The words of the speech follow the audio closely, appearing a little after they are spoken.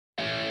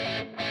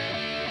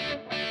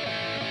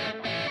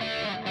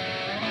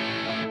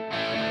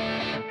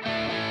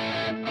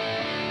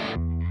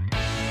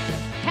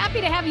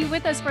Happy to have you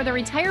with us for the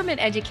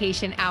Retirement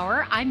Education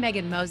Hour. I'm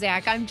Megan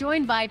Mozak. I'm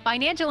joined by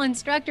financial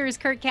instructors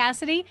Kirk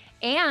Cassidy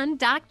and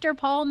Dr.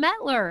 Paul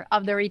Mettler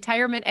of the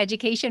Retirement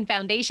Education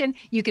Foundation.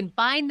 You can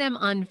find them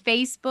on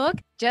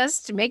Facebook.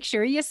 Just make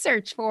sure you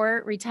search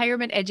for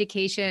Retirement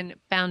Education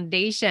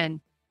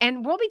Foundation.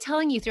 And we'll be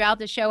telling you throughout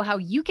the show how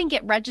you can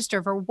get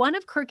registered for one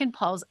of Kirk and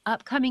Paul's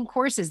upcoming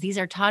courses. These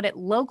are taught at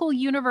local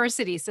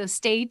universities, so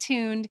stay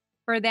tuned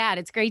for that.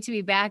 It's great to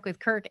be back with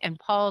Kirk and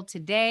Paul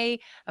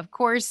today. Of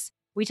course,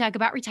 we talk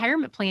about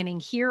retirement planning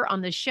here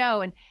on the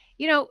show. And,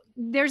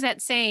 there's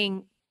that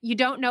saying, you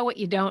don't know what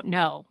you don't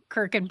know,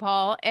 Kirk and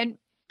Paul. And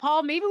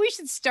Paul, maybe we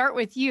should start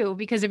with you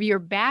because of your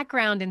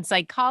background in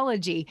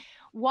psychology.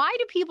 Why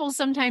do people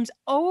sometimes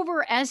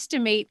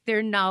overestimate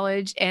their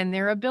knowledge and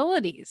their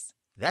abilities?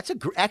 That's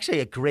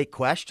actually a great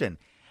question.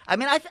 I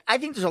mean, I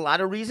think there's a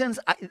lot of reasons.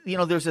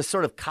 There's this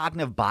sort of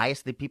cognitive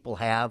bias that people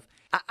have.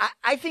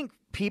 I think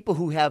people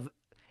who have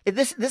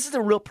this is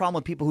a real problem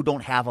with people who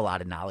don't have a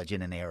lot of knowledge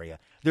in an area.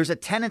 There's a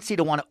tendency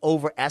to want to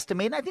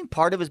overestimate. And I think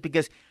part of it is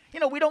because,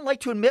 we don't like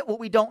to admit what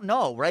we don't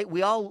know, right?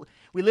 We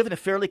live in a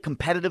fairly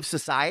competitive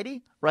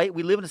society, right?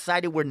 We live in a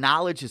society where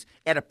knowledge is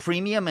at a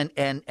premium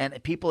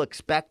and people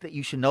expect that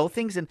you should know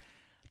things. And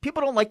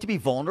people don't like to be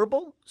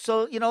vulnerable.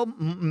 So,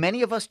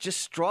 many of us just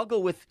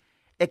struggle with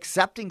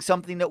accepting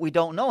something that we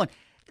don't know. And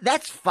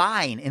that's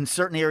fine in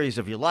certain areas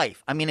of your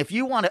life. I mean, if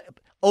you want to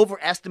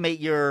overestimate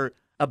your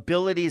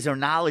abilities or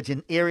knowledge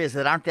in areas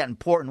that aren't that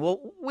important,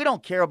 well, we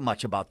don't care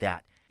much about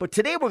that. But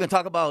today we're going to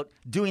talk about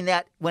doing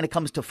that when it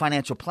comes to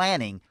financial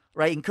planning,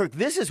 right? And Kirk,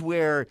 this is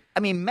where,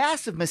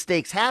 massive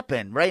mistakes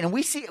happen, right? And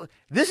we see,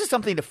 this is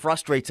something that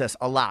frustrates us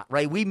a lot,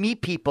 right? We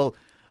meet people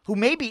who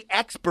may be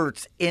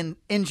experts in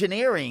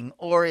engineering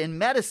or in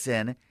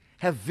medicine,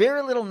 have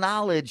very little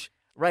knowledge,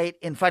 right,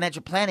 in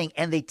financial planning,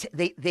 and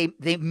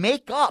they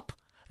make up,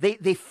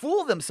 they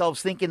fool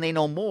themselves thinking they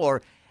know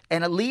more,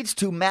 and it leads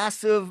to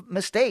massive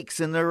mistakes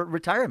in their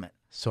retirement.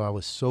 So I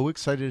was so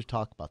excited to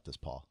talk about this,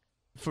 Paul.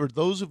 For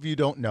those of you who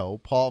don't know,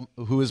 Paul,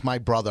 who is my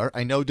brother,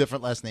 I know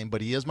different last name,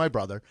 but he is my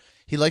brother.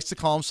 He likes to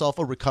call himself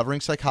a recovering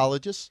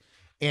psychologist,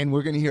 and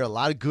we're going to hear a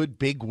lot of good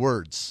big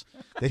words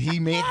that he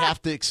may have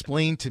to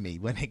explain to me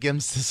when it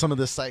comes to some of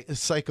the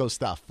psycho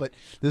stuff. But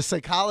the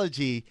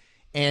psychology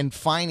and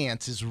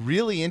finance is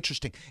really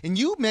interesting. And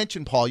you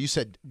mentioned, Paul, you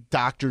said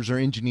doctors or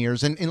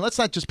engineers, and let's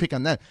not just pick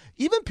on that.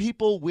 Even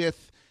people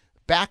with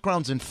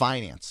backgrounds in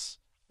finance,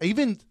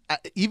 even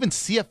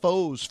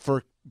CFOs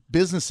for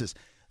businesses,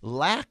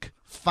 lack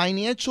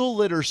financial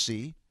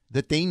literacy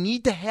that they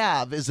need to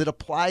have as it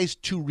applies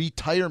to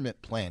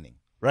retirement planning,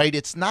 right?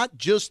 It's not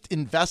just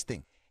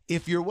investing.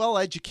 If you're well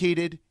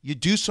educated, you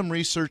do some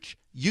research,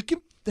 you can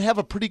have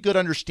a pretty good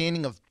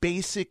understanding of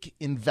basic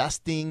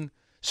investing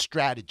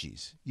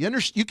strategies. You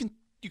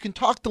can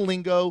talk the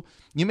lingo.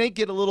 You may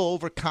get a little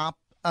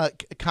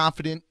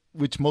confident,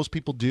 which most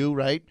people do,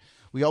 right?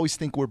 We always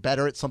think we're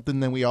better at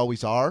something than we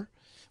always are.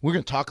 We're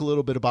going to talk a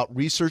little bit about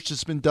research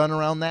that's been done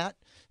around that.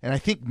 And I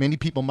think many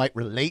people might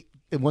relate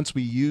once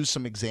we use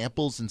some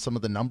examples and some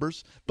of the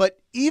numbers.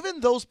 But even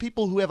those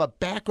people who have a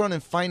background in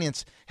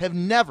finance have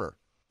never,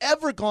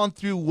 ever gone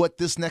through what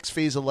this next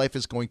phase of life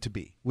is going to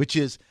be, which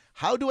is,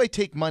 how do I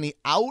take money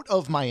out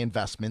of my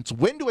investments?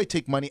 When do I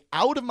take money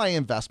out of my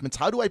investments?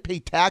 How do I pay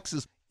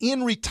taxes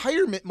in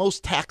retirement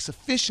most tax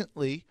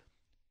efficiently?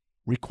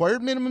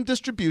 Required minimum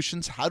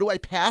distributions. How do I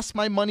pass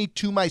my money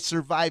to my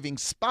surviving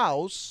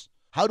spouse?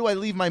 How do I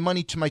leave my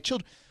money to my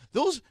children?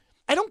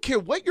 I don't care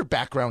what your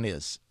background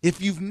is.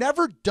 If you've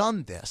never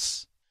done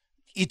this,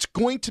 it's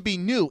going to be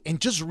new. And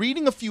just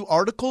reading a few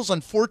articles,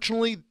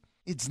 unfortunately,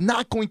 it's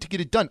not going to get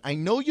it done. I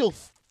know you'll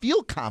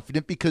feel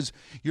confident because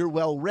you're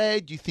well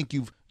read. You think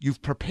you've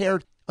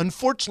prepared.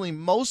 Unfortunately,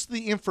 most of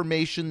the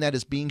information that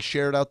is being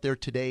shared out there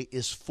today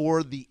is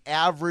for the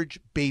average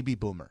baby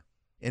boomer.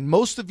 And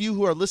most of you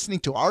who are listening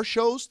to our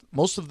shows,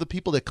 most of the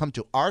people that come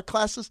to our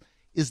classes,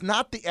 is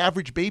not the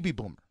average baby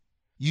boomer.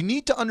 You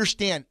need to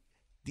understand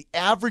the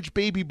average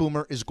baby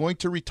boomer is going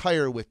to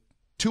retire with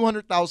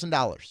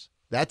 $200,000.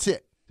 That's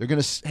it. They're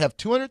going to have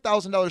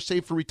 $200,000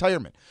 saved for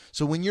retirement.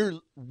 So when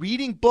you're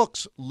reading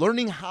books,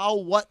 learning how,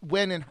 what,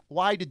 when, and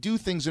why to do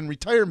things in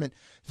retirement,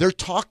 they're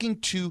talking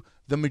to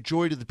the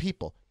majority of the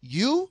people.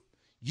 You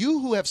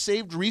who have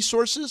saved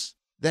resources,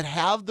 that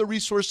have the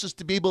resources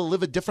to be able to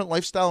live a different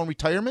lifestyle in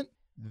retirement,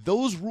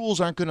 those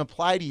rules aren't going to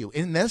apply to you.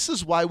 And this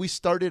is why we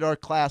started our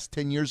class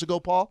 10 years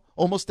ago, Paul,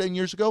 almost 10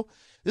 years ago.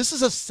 This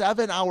is a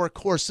 7-hour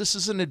course. This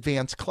is an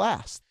advanced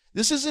class.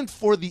 This isn't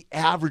for the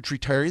average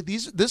retiree.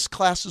 This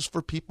class is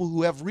for people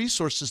who have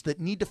resources that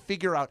need to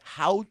figure out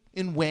how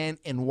and when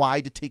and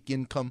why to take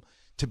income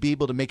to be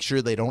able to make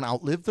sure they don't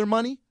outlive their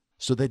money,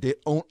 so that they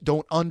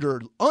don't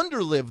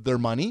underlive their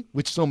money,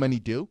 which so many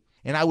do.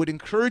 And I would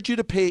encourage you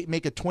to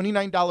make a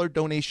 $29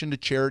 donation to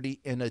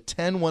charity and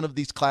attend one of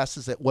these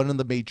classes at one of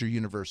the major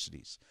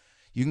universities.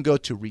 You can go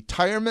to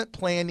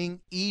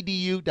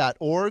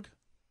retirementplanningedu.org,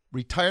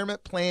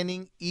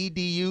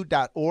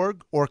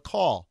 retirementplanningedu.org, or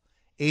call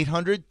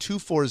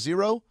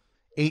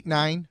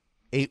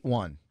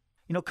 800-240-8981.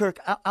 Kirk,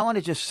 I want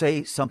to just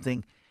say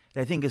something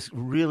that I think is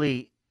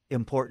really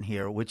important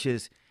here, which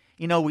is,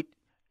 you know, we're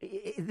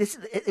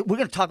going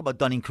to talk about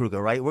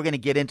Dunning-Kruger, right? We're going to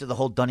get into the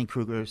whole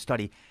Dunning-Kruger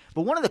study.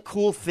 But one of the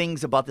cool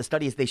things about the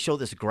study is they show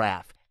this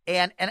graph.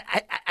 And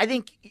I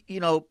think, you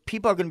know,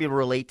 people are going to be able to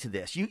relate to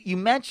this. You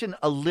mentioned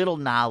a little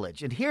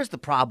knowledge. And here's the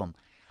problem.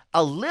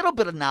 A little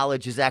bit of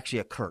knowledge is actually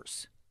a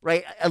curse,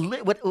 right?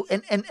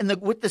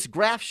 What this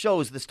graph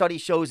shows, the study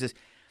shows is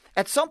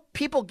some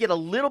people get a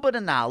little bit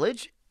of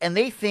knowledge and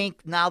they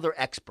think now they're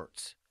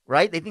experts,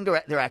 right? They think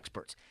they're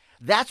experts.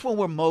 That's when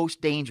we're most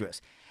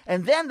dangerous.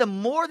 And then the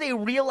more they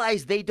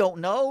realize they don't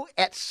know,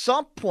 at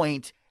some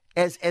point,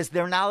 as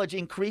their knowledge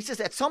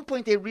increases, at some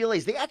point they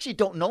realize they actually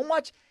don't know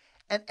much.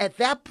 And at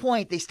that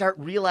point, they start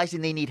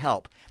realizing they need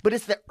help. But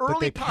it's the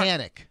early part.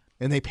 Panic.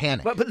 And they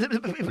panic. But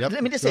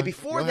let me just say,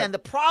 before then, the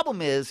problem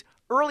is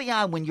early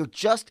on when you're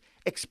just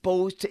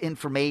exposed to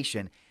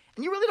information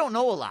and you really don't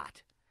know a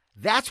lot.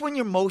 That's when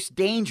you're most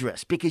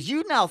dangerous because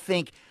you now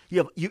think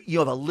you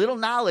have a little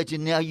knowledge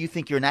and now you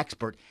think you're an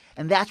expert.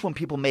 And that's when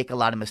people make a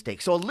lot of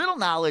mistakes. So a little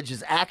knowledge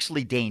is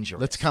actually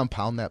dangerous. Let's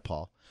compound that,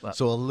 Paul. Well,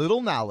 so a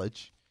little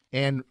knowledge,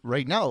 and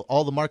right now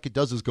all the market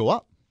does is go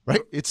up,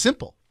 right? It's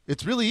simple.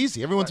 It's really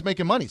easy. Everyone's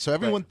making money. So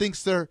everyone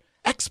thinks they're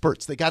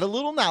experts. They got a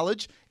little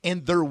knowledge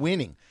and they're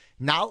winning.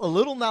 Now a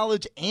little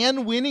knowledge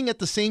and winning at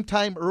the same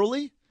time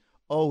early,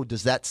 oh,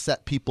 does that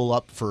set people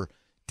up for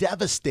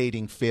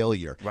devastating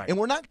failure? Right. And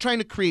we're not trying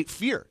to create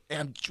fear.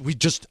 And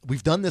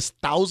we've done this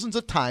thousands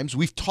of times.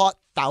 We've taught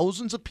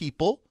thousands of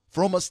people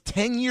for almost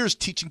 10 years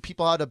teaching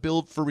people how to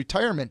build for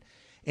retirement.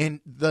 And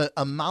the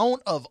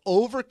amount of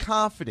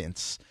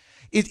overconfidence,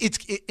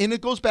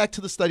 it goes back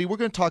to the study. We're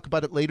going to talk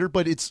about it later,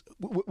 but it's,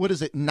 what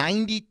is it,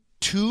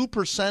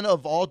 92%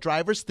 of all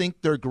drivers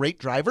think they're great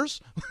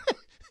drivers?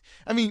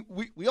 I mean,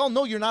 we all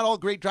know you're not all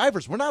great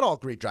drivers. We're not all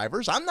great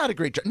drivers. I'm not a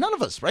great driver. None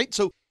of us, right?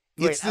 So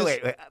wait.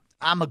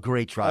 I'm a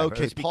great driver.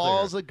 Okay,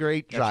 Paul's a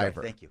great driver.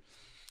 Right, thank you.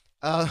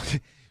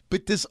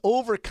 But this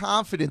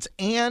overconfidence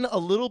and a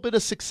little bit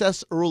of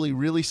success early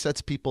really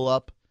sets people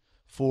up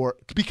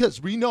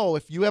because we know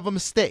if you have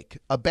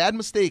a bad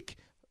mistake,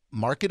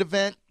 market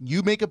event,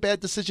 you make a bad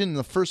decision in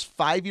the first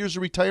 5 years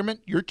of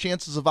retirement, your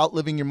chances of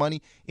outliving your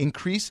money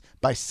increase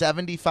by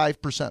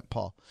 75%,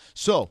 Paul.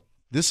 So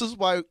this is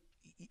why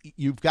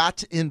you've got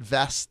to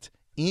invest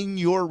in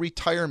your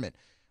retirement.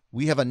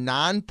 We have a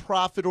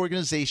nonprofit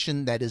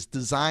organization that is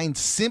designed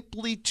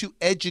simply to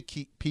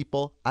educate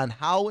people on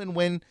how and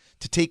when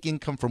to take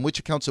income from which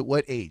accounts at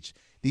what age.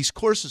 These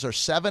courses are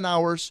 7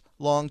 hours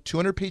long,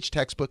 200-page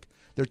textbook.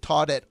 They're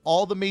taught at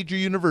all the major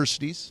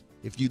universities.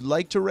 If you'd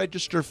like to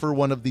register for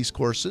one of these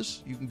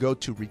courses, you can go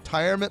to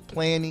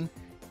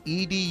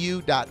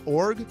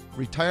retirementplanningedu.org,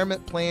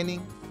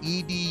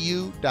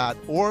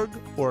 retirementplanningedu.org,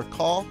 or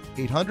call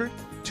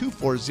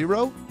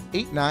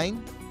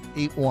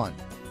 800-240-8981.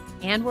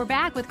 And we're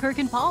back with Kirk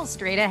and Paul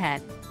straight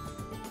ahead.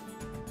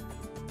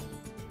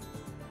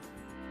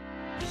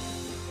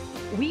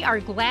 We are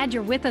glad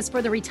you're with us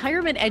for the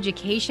Retirement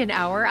Education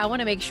Hour. I want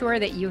to make sure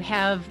that you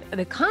have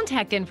the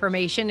contact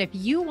information if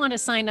you want to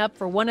sign up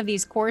for one of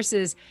these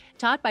courses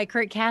taught by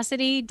Kirk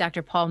Cassidy,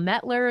 Dr. Paul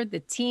Mettler, the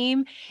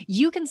team.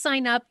 You can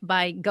sign up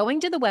by going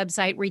to the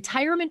website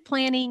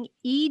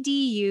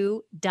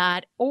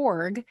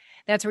retirementplanningedu.org.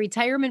 That's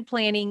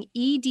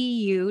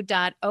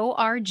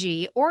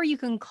retirementplanningedu.org, or you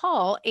can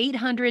call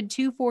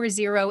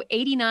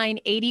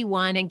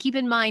 800-240-8981. And keep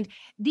in mind,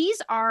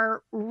 these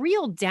are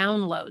real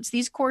downloads.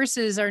 These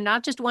courses are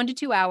not just 1 to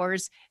 2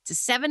 hours. It's a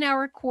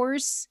 7-hour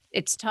course.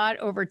 It's taught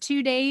over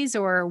 2 days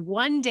or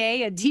 1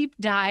 day, a deep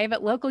dive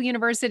at local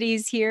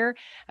universities here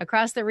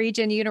across the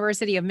region: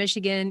 University of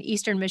Michigan,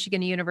 Eastern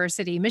Michigan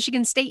University,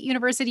 Michigan State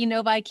University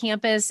Novi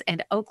campus,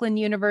 and Oakland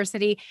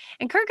University.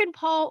 And Kirk and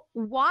Paul,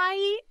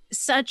 why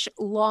such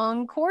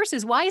long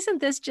courses? Why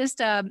isn't this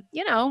just a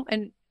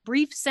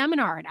brief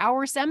seminar, an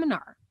hour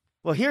seminar?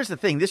 Well, here's the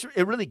thing.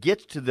 It really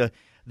gets to the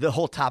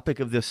whole topic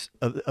of this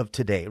of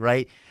today,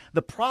 right?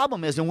 The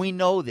problem is, and we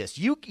know this,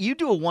 you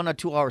do a 1 or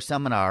 2 hour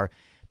seminar,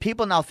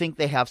 people now think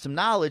they have some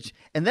knowledge,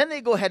 and then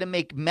they go ahead and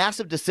make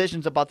massive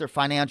decisions about their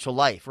financial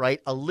life,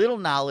 right? A little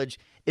knowledge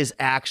is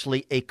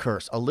actually a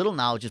curse. A little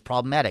knowledge is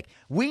problematic.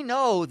 We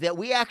know that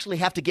we actually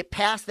have to get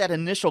past that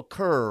initial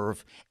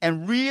curve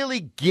and really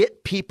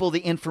get people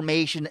the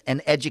information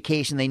and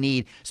education they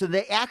need so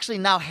they actually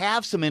now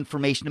have some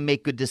information to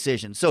make good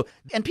decisions. So,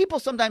 and people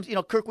sometimes,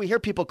 Kirk, we hear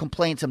people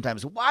complain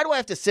sometimes, why do I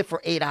have to sit for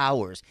 8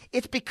 hours?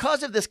 It's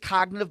because of this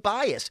cognitive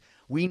bias.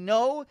 We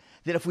know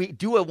that if we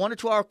do a 1 or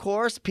 2 hour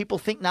course, people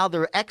think now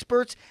they're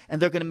experts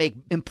and they're going to make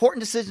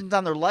important decisions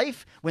on their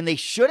life when they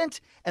shouldn't,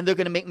 and they're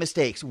going to make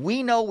mistakes.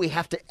 We know we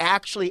have to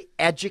actually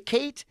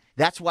educate.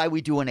 That's why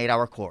we do an 8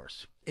 hour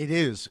course. It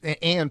is.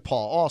 And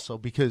Paul, also,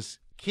 because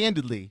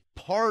candidly,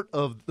 part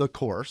of the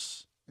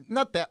course,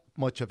 not that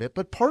much of it,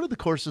 but part of the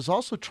course is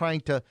also trying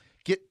to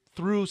get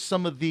through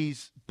some of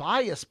these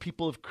bias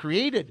people have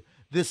created.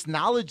 This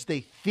knowledge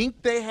they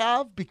think they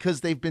have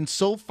because they've been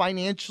so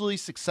financially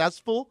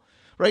successful,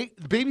 right?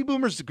 The baby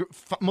boomers, the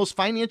most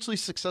financially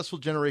successful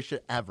generation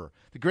ever.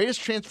 The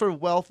greatest transfer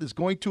of wealth is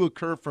going to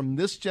occur from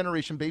this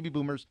generation, baby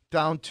boomers,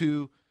 down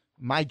to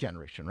my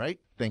generation, right?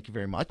 Thank you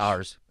very much.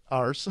 Ours.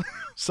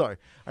 Sorry.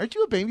 Aren't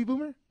you a baby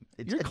boomer?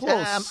 You're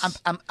close.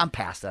 I'm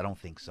past that. I don't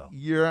think so.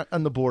 You're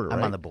on the border, right?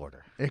 I'm on the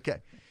border.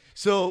 Okay.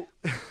 So,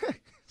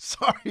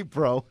 sorry,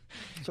 bro.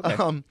 It's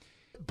okay.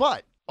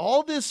 But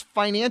all this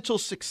financial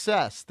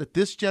success that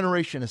this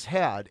generation has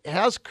had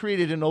has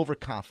created an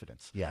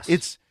overconfidence. Yes.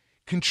 It's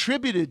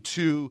contributed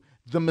to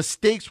the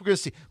mistakes we're going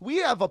to see. We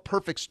have a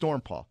perfect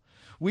storm, Paul.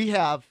 We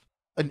have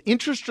an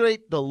interest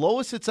rate, the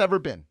lowest it's ever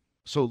been.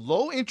 So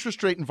low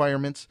interest rate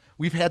environments.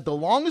 We've had the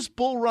longest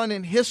bull run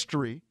in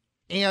history,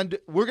 and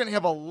we're going to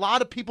have a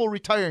lot of people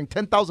retiring,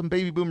 10,000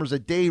 baby boomers a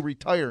day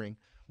retiring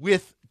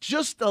with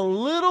just a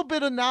little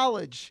bit of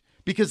knowledge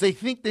because they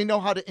think they know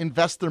how to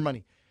invest their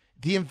money.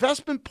 The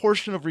investment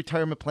portion of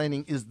retirement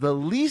planning is the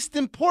least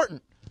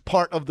important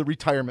part of the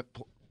retirement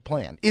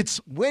plan. It's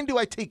when do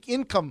I take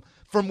income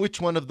from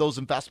which one of those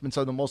investments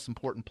are the most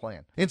important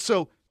plan. And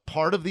so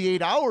part of the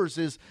 8 hours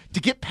is to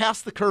get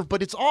past the curve,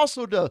 but it's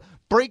also to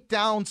break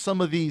down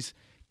some of these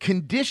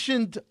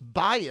conditioned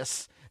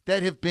bias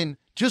that have been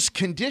just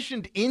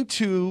conditioned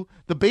into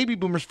the baby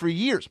boomers for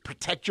years.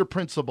 Protect your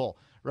principal,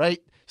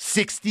 right?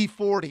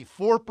 60-40,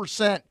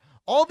 4%,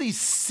 all these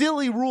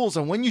silly rules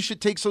on when you should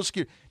take Social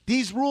Security.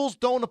 These rules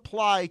don't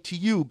apply to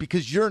you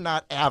because you're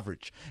not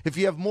average. If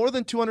you have more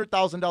than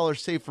 $200,000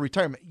 saved for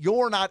retirement,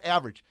 you're not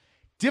average.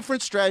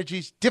 Different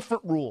strategies,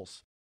 different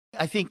rules.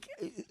 I think,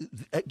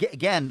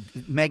 again,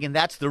 Megan,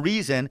 that's the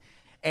reason.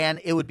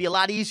 And it would be a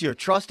lot easier,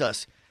 trust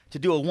us, to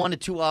do a 1 to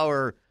 2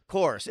 hour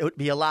course. It would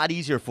be a lot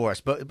easier for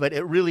us. But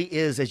it really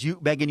is, as you,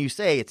 Megan, you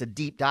say, it's a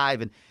deep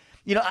dive. And,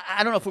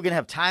 I don't know if we're going to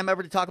have time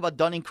ever to talk about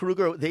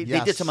Dunning-Kruger. They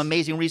did some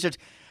amazing research.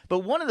 But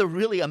one of the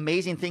really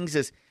amazing things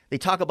is they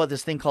talk about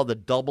this thing called the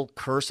double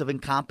curse of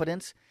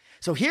incompetence.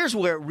 So here's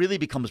where it really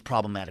becomes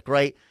problematic,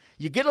 right?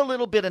 You get a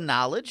little bit of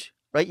knowledge,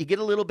 right? You get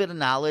a little bit of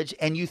knowledge,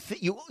 and you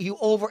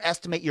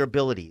overestimate your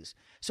abilities.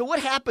 So what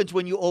happens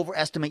when you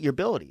overestimate your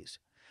abilities?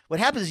 What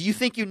happens is you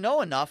think you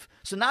know enough,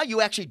 so now you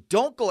actually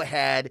don't go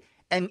ahead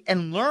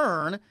and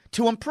learn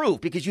to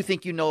improve because you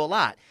think you know a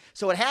lot.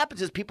 So what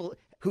happens is people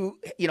who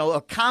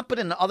are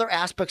competent in other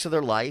aspects of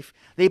their life,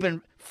 they've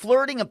been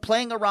flirting and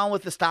playing around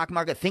with the stock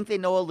market, think they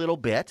know a little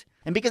bit,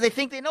 and because they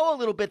think they know a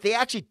little bit, they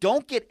actually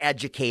don't get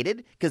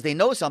educated because they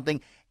know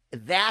something.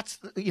 That's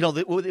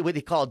what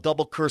they call a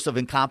double curse of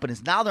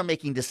incompetence. Now they're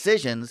making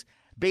decisions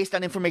based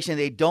on information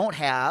they don't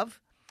have,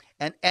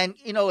 and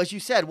as you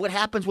said, what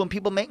happens when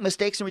people make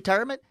mistakes in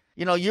retirement?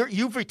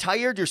 You've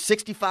retired, you're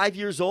 65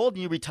 years old,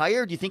 and you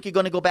retired, you think you're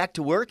going to go back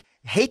to work?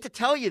 Hate to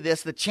tell you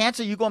this, the chance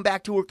of you going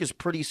back to work is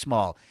pretty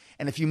small.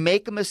 And if you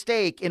make a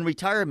mistake in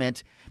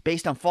retirement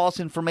based on false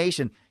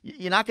information,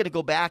 you're not going to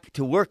go back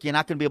to work. You're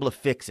not going to be able to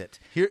fix it.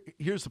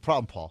 Here's the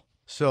problem, Paul.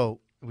 So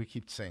we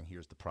keep saying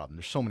here's the problem.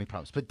 There's so many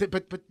problems.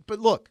 But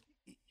look,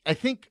 I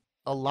think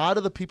a lot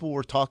of the people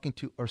we're talking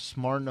to are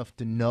smart enough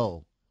to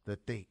know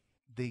that they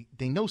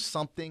know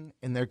something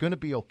and they're going to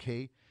be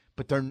okay,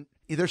 but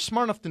they're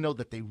smart enough to know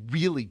that they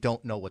really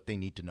don't know what they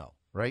need to know,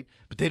 right?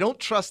 But they don't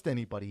trust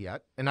anybody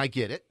yet, and I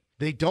get it.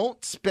 They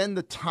don't spend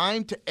the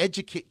time to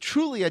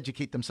truly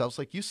educate themselves,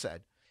 like you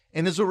said.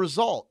 And as a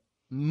result,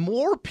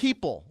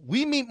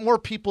 we meet more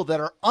people that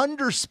are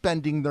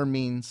underspending their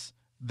means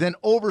than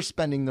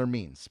overspending their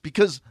means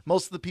because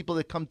most of the people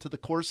that come to the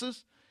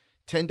courses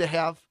tend to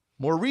have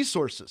more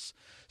resources.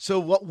 So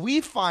what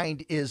we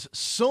find is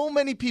so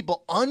many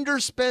people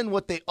underspend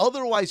what they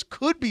otherwise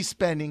could be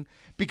spending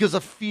because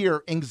of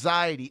fear,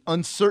 anxiety,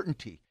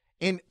 uncertainty.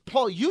 And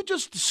Paul, you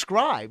just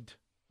described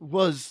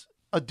was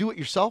a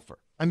do-it-yourselfer.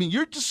 I mean,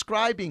 you're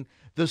describing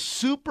the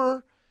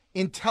super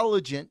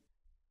intelligent,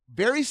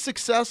 very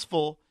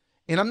successful,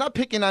 and I'm not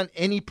picking on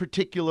any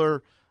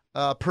particular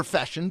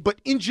profession, but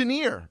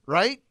engineer,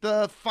 right?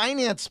 The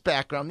finance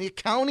background, the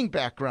accounting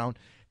background.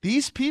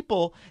 These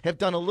people have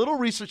done a little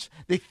research.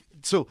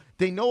 So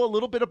they know a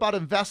little bit about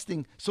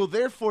investing. So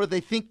therefore, they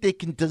think they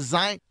can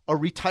design a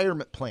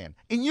retirement plan.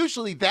 And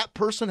usually that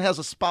person has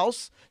a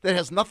spouse that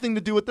has nothing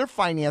to do with their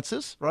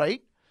finances,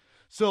 right?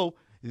 So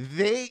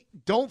they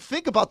don't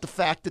think about the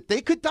fact that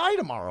they could die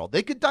tomorrow.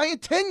 They could die in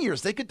 10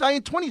 years. They could die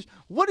in 20 years.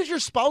 What is your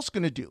spouse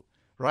going to do,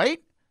 right?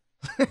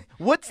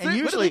 What are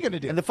they going to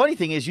do? And the funny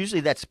thing is,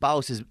 usually that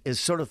spouse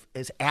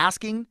is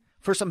asking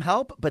for some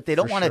help, but they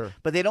don't want to. Sure.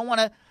 But they don't want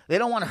to. They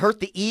don't want to hurt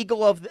the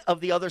ego of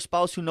the other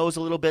spouse who knows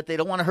a little bit. They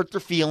don't want to hurt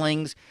their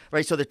feelings,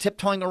 right? So they're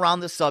tiptoeing around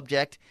the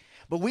subject.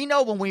 But we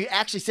know when we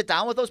actually sit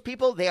down with those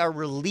people, they are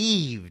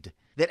relieved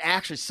that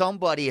actually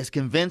somebody is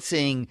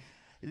convincing,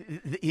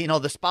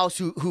 the spouse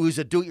who's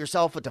a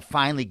do-it-yourselfer to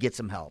finally get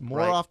some help.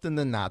 More often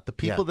than not, the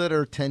people that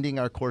are attending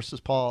our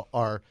courses, Paul,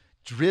 are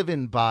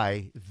driven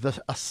by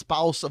a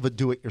spouse of a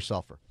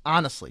do-it-yourselfer.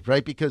 Honestly,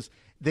 right? Because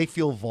they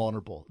feel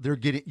vulnerable. You're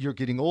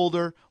getting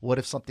older. What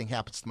if something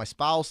happens to my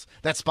spouse?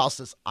 That spouse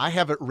says, I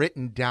have it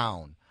written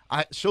down.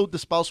 I showed the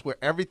spouse where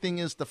everything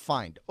is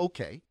defined.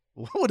 Okay.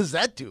 What does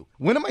that do?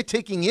 When am I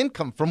taking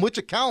income? From which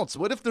accounts?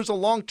 What if there's a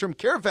long-term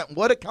care event?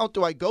 What account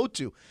do I go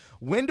to?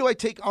 When do I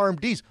take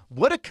RMDs?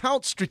 What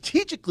account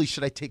strategically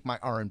should I take my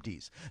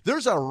RMDs?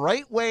 There's a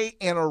right way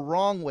and a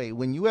wrong way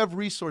when you have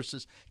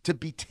resources to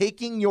be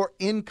taking your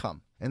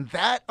income. And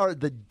that are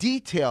the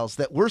details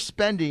that we're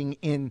spending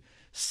in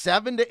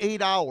 7 to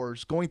 8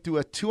 hours going through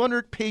a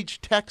 200-page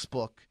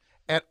textbook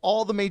at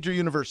all the major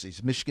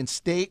universities, Michigan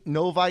State,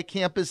 Novi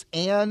campus,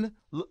 and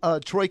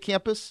Troy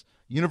campus,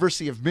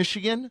 University of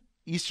Michigan,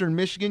 Eastern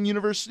Michigan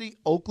University,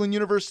 Oakland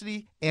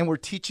University, and we're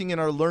teaching in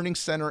our learning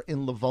center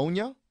in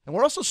Livonia. And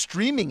we're also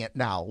streaming it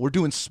now. We're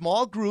doing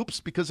small groups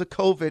because of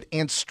COVID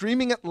and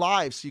streaming it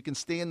live so you can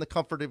stay in the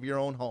comfort of your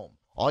own home.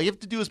 All you have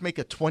to do is make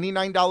a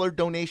 $29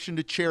 donation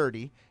to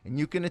charity, and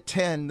you can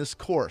attend this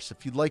course.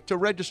 If you'd like to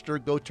register,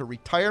 go to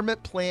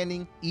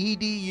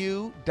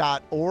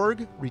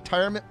retirementplanningedu.org,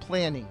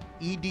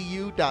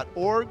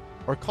 retirementplanningedu.org,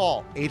 or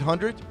call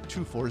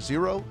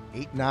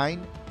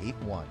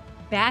 800-240-8981.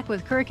 Back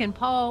with Kirk and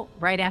Paul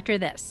right after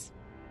this.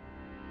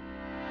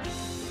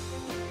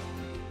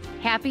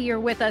 Happy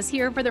you're with us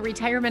here for the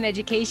Retirement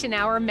Education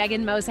Hour.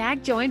 Megan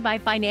Mozak, joined by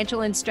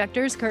financial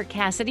instructors Kirk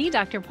Cassidy,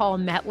 Dr. Paul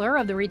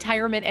Mettler of the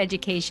Retirement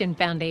Education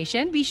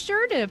Foundation. Be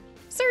sure to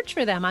search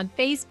for them on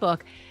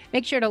Facebook.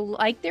 Make sure to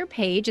like their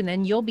page, and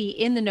then you'll be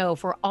in the know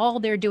for all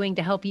they're doing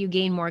to help you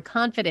gain more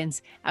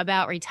confidence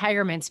about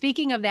retirement.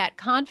 Speaking of that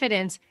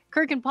confidence,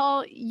 Kirk and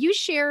Paul, you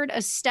shared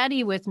a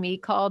study with me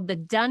called the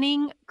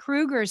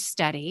Dunning-Kruger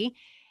study.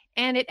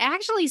 And it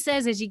actually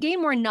says as you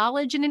gain more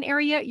knowledge in an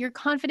area, your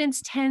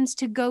confidence tends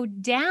to go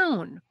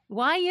down.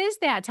 Why is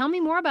that? Tell me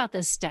more about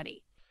this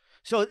study.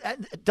 So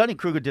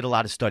Dunning-Kruger did a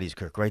lot of studies,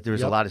 Kirk, right?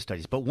 There's a lot of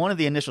studies. But one of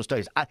the initial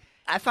studies, I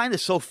find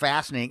this so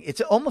fascinating.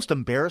 It's almost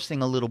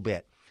embarrassing a little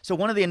bit. So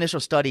one of the initial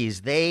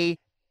studies, they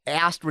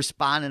asked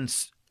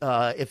respondents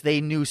if they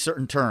knew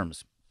certain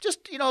terms.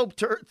 Just,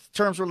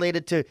 terms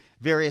related to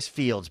various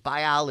fields,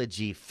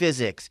 biology,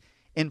 physics,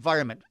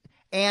 environment.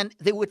 And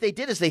what they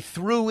did is they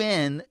threw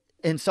in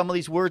some of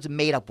these words,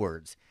 made up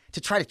words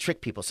to try to trick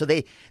people. So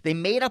they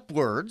made up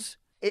words,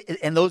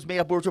 and those made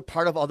up words were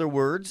part of other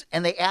words,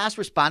 and they asked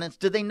respondents,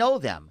 did they know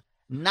them?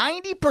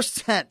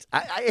 90%.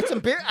 It's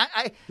embarrassing.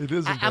 It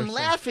is embarrassing. I'm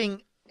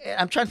laughing.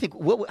 I'm trying to think,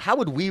 how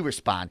would we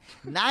respond?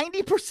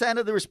 90%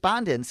 of the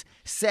respondents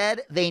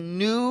said they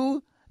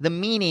knew the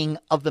meaning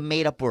of the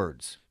made up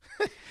words.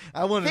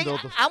 I want to know.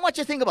 I want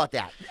you to think about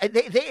that.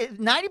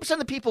 90% of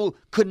the people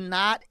could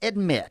not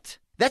admit.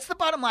 That's the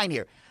bottom line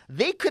here.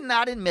 They could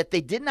not admit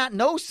they did not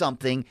know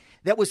something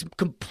that was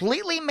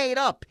completely made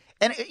up.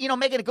 And,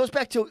 Megan, it goes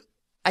back to,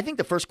 I think,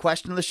 the first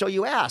question of the show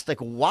you asked,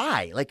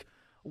 why?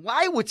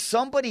 Why would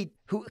somebody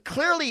who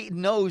clearly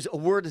knows a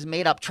word is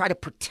made up try to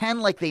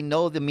pretend like they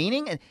know the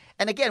meaning?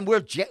 And again,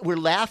 we're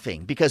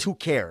laughing because who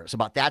cares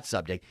about that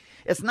subject?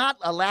 It's not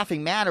a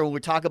laughing matter when we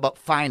talk about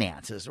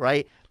finances,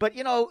 right? But,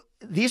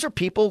 these are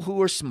people who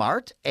are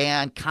smart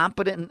and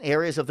competent in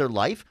areas of their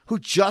life who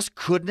just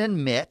couldn't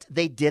admit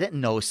they didn't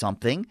know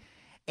something.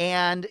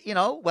 And,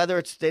 whether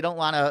it's they don't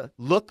want to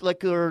look like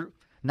they're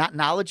not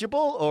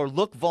knowledgeable or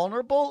look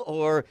vulnerable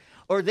or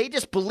they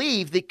just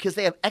believe that because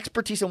they have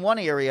expertise in one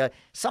area,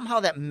 somehow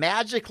that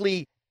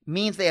magically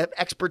means they have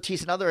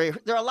expertise in other areas.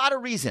 There are a lot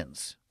of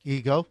reasons.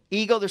 Ego.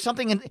 There's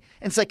something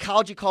in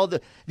psychology called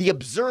the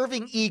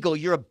observing ego,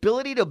 your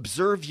ability to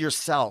observe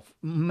yourself.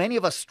 Many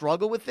of us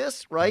struggle with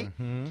this, right?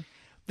 Mm-hmm.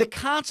 The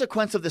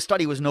consequence of the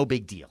study was no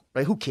big deal,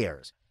 right? Who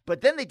cares?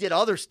 But then they did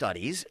other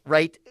studies,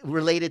 right,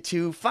 related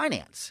to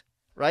finance,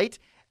 right?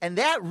 And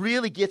that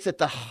really gets at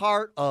the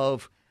heart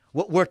of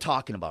what we're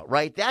talking about,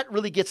 right? That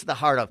really gets to the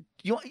heart of.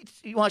 You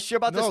want to share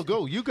about this? No,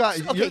 go. You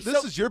got. Okay,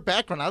 this is your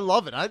background. I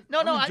love it. I'm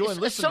enjoying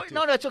listening to it.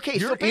 No, it's okay.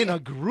 You're in a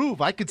groove.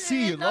 I could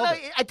see you love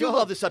it. I do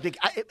love this subject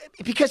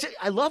because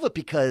I love it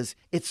because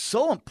it's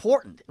so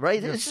important,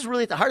 right? Yes. This is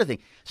really at the heart of the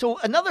thing. So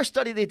another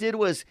study they did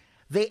was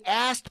they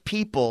asked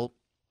people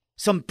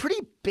some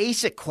pretty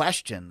basic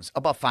questions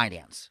about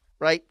finance,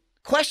 right?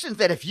 Questions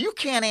that if you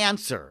can't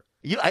answer,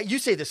 you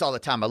say this all the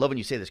time. I love when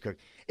you say this, Kirk.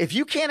 If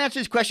you can't answer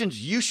these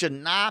questions, you should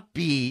not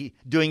be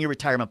doing your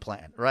retirement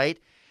plan, right?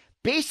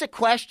 Basic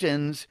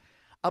questions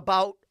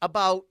about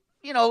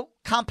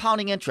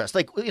compounding interest.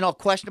 A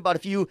question about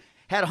if you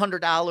had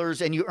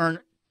 $100 and you earn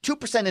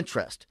 2%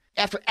 interest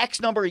after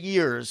X number of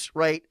years,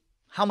 right?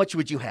 How much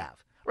would you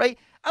have, right?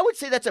 I would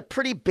say that's a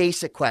pretty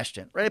basic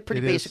question, right? A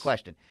pretty basic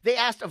question. They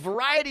asked a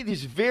variety of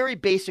these very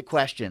basic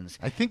questions.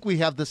 I think we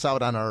have this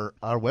out on our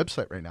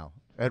website right now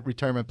at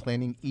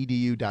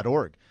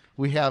retirementplanningedu.org.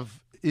 We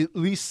have at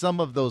least some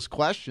of those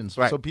questions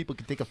so people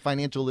can take a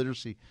financial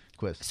literacy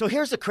quiz. So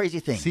here's the crazy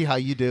thing. See how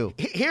you do.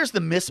 Here's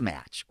the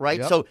mismatch, right?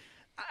 Yep. So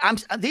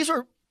these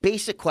are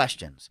basic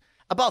questions.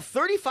 About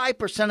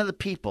 35% of the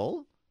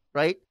people,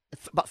 right?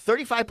 About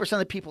 35% of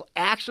the people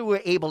actually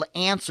were able to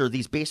answer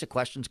these basic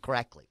questions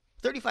correctly.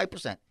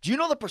 35%. Do you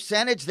know the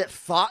percentage that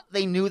thought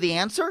they knew the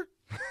answer?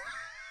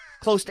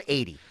 Close to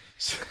 80.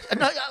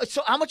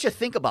 So how much you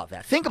think about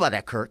that? Think about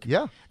that, Kirk.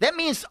 Yeah. That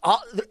means,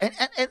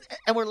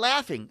 and we're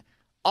laughing.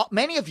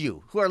 Many of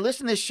you who are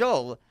listening to this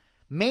show,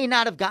 may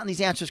not have gotten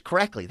these answers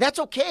correctly. That's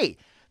okay.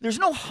 There's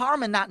no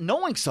harm in not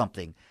knowing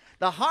something.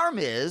 The harm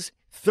is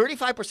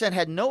 35%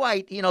 had no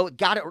idea,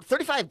 got it.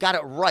 35 got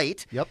it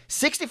right. Yep.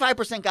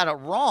 65% got it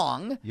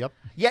wrong. Yep.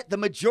 Yet the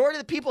majority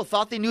of the people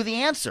thought they knew the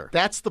answer.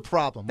 That's the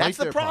problem. That's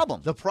the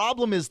problem. The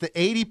problem is the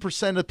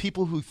 80% of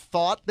people who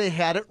thought they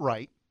had it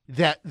right,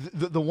 that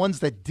the ones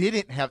that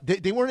didn't have,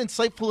 they weren't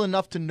insightful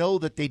enough to know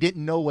that they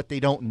didn't know what they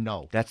don't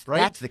know. That's right.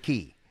 That's the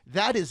key.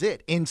 That is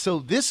it. And so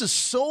this is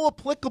so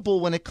applicable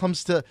when it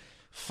comes to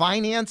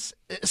finance,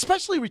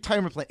 especially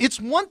retirement plan. It's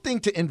one thing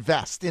to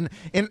invest, and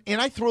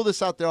I throw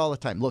this out there all the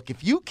time. Look,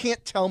 if you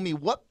can't tell me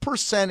what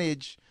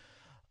percentage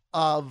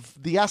of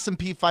the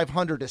S&P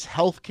 500 is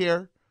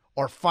healthcare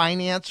or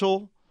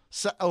financial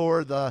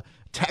or the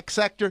tech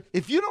sector,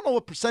 if you don't know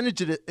what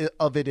percentage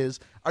of it is,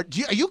 are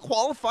you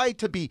qualified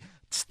to be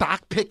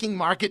stock picking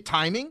market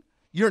timing?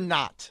 You're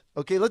not.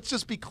 Okay, let's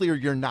just be clear,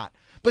 you're not.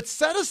 But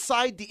set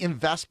aside the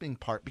investing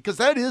part, because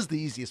that is the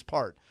easiest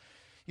part.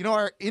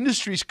 Our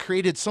industry's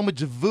created so much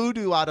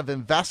voodoo out of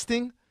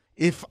investing.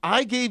 If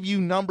I gave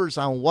you numbers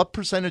on what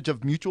percentage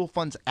of mutual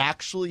funds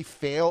actually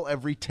fail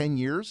every 10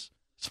 years,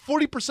 it's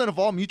 40% of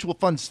all mutual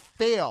funds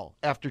fail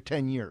after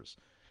 10 years.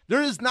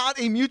 There is not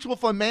a mutual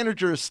fund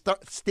manager who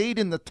stayed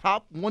in the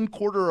top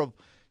quarter of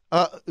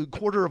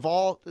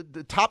all,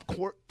 the top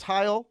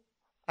quartile.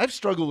 I've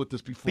struggled with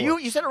this before.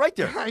 But you said it right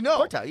there. I know.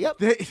 Quartile, yep.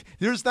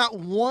 There's not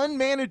one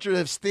manager that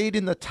has stayed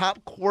in the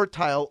top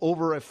quartile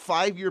over a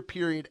 5-year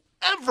period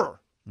ever.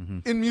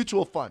 In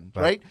mutual fund,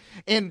 right?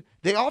 And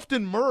they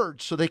often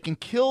merge so they can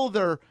kill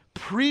their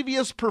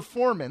previous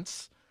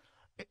performance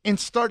and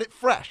start it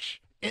fresh.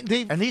 And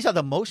these are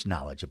the most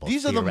knowledgeable.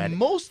 These are the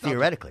most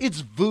theoretically. It's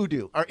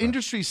voodoo. Our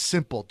industry's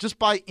simple. Just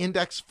buy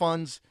index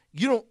funds.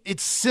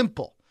 It's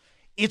simple.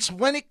 It's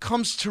when it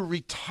comes to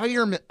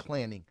retirement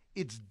planning,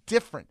 it's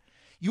different.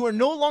 You are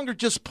no longer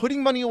just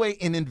putting money away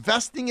and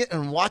investing it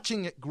and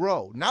watching it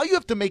grow. Now you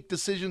have to make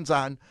decisions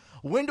on,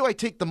 when do I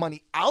take the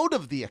money out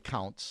of the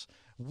accounts?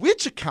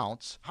 Which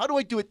accounts? How do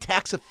I do it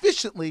tax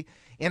efficiently?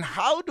 And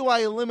how do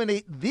I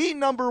eliminate the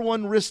number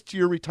one risk to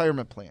your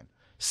retirement plan?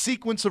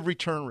 Sequence of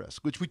return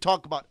risk, which we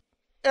talk about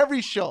every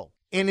show.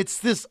 And it's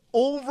this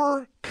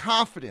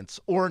overconfidence,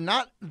 or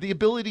not the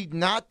ability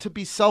not to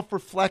be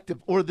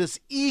self-reflective, or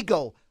this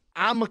ego.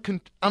 I'm a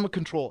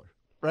controller,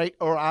 right?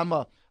 Or I'm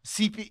a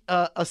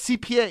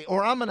CPA,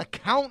 or I'm an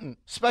accountant,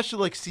 especially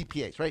like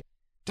CPAs, right?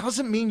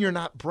 Doesn't mean you're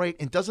not bright,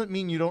 and doesn't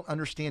mean you don't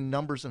understand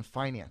numbers and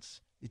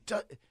finance.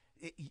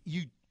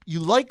 You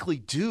likely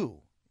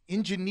do.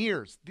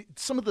 Engineers,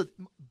 some of the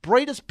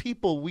brightest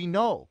people we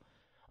know.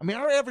 I mean,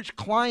 our average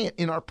client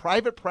in our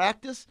private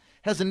practice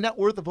has a net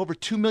worth of over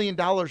 $2 million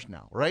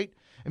now, right?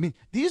 I mean,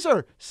 these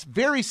are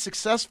very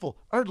successful.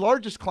 Our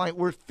largest client,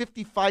 we're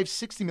 55,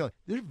 60 million.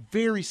 They're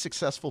very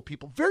successful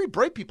people, very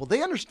bright people.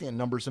 They understand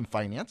numbers and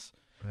finance,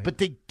 but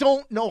they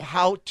don't know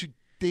how to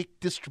take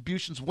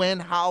distributions, when,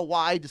 how,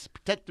 why, to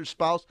protect their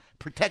spouse,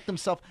 protect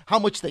themselves, how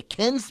much they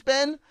can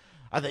spend.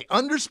 Are they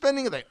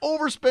underspending? Are they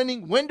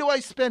overspending? When do I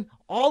spend?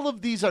 All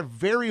of these are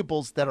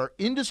variables that our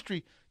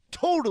industry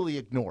totally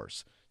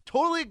ignores.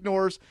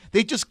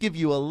 They just give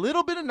you a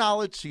little bit of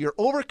knowledge, so you're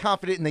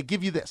overconfident, and they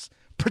give you this: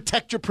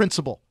 protect your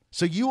principal.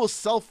 So you will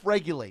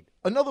self-regulate.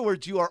 In other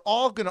words, you are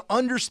all going to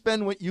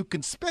underspend what you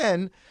can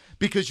spend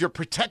because you're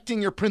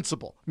protecting your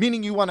principal,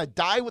 meaning you want to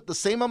die with the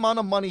same amount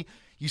of money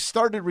you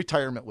started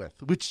retirement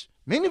with, which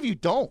many of you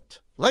don't.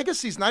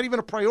 Legacy is not even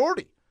a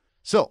priority.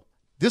 So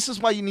this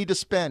is why you need to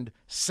spend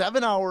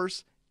 7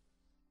 hours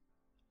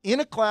in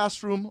a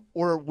classroom,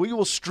 or we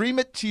will stream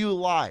it to you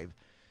live.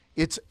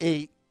 It's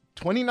a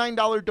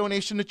 $29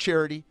 donation to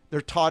charity.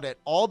 They're taught at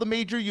all the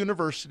major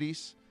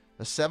universities,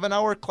 a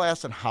 7-hour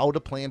class on how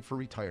to plan for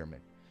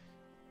retirement.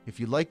 If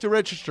you'd like to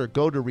register,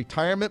 go to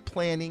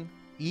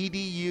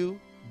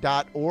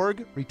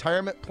retirementplanningedu.org,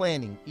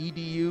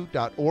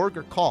 retirementplanningedu.org,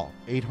 or call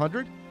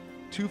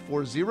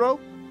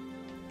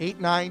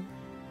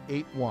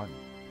 800-240-8981.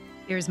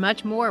 There's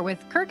much more with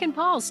Kirk and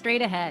Paul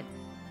straight ahead.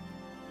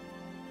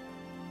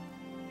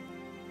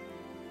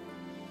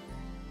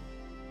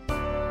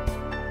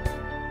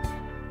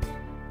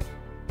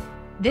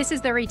 This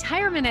is the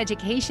Retirement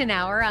Education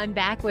Hour. I'm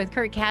back with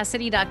Kirk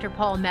Cassidy, Dr.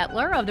 Paul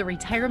Mettler of the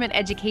Retirement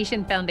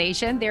Education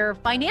Foundation. They're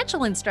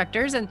financial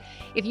instructors, and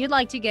if you'd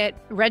like to get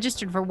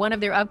registered for one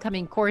of their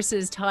upcoming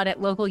courses taught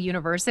at local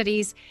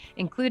universities,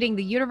 including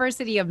the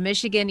University of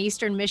Michigan,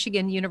 Eastern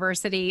Michigan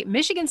University,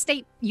 Michigan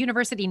State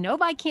University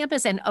Novi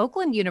Campus, and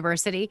Oakland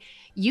University,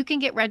 you can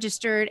get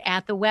registered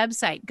at the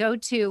website. Go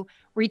to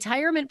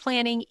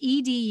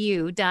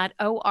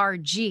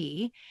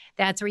retirementplanningedu.org.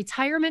 That's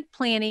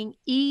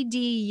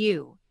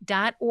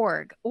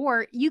retirementplanningedu.org.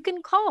 Or you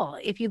can call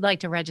if you'd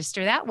like to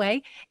register that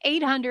way,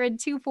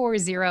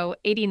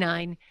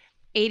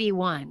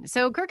 800-240-8981.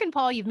 So Kirk and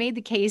Paul, you've made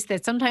the case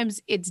that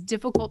sometimes it's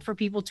difficult for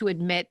people to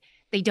admit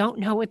they don't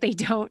know what they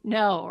don't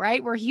know,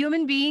 right? We're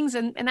human beings,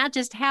 and that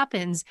just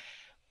happens.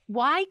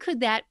 Why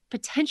could that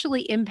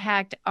potentially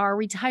impact our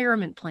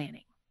retirement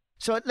planning?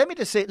 So let me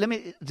just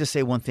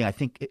say one thing. I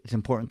think it's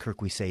important,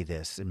 Kirk, we say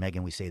this, and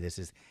Megan, we say this,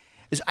 is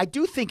is I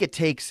do think it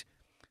takes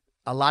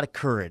a lot of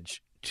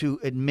courage to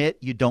admit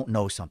you don't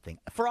know something.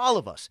 For all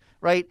of us,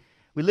 right?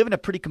 We live in a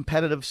pretty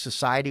competitive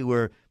society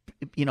where,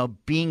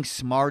 being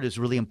smart is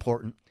really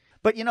important.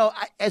 But,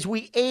 as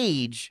we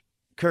age,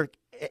 Kirk,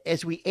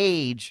 there's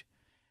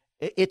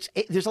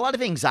a lot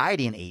of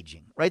anxiety in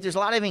aging, right? There's a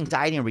lot of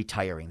anxiety in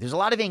retiring. There's a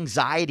lot of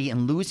anxiety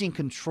in losing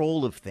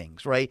control of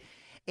things, right?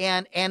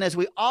 And as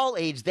we all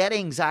age, that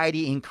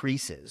anxiety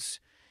increases.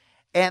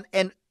 And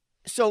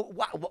so,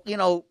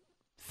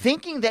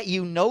 thinking that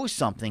you know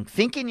something,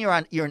 thinking you're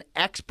an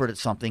expert at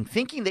something,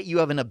 thinking that you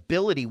have an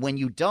ability when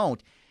you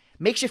don't,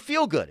 makes you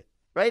feel good,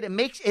 right?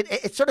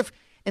 It sort of,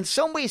 in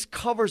some ways,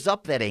 covers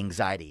up that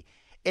anxiety.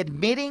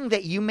 Admitting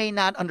that you may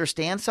not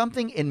understand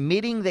something,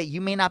 admitting that you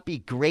may not be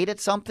great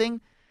at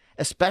something,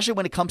 especially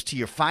when it comes to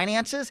your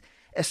finances,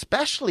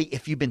 especially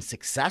if you've been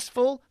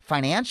successful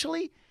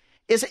financially,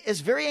 is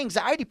very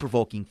anxiety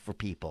provoking for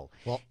people.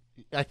 Well,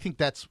 I think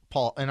that's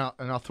Paul, and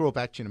I'll throw it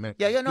back to you in a minute.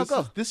 Yeah, no,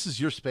 go. This is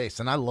your space,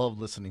 and I love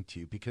listening to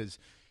you because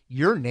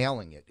you're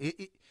nailing it.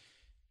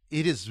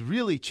 It is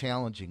really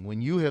challenging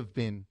when you have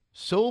been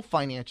so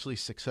financially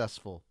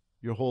successful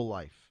your whole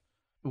life,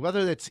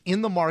 whether that's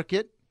in the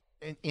market.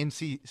 And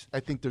see, I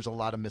think there's a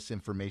lot of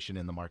misinformation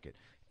in the market.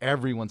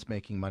 Everyone's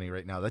making money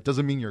right now. That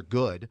doesn't mean you're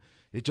good.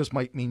 It just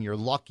might mean you're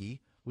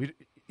lucky.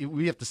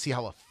 We have to see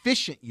how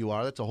efficient you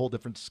are. That's a whole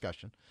different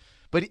discussion.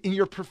 But in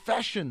your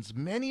professions,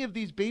 many of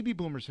these baby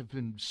boomers have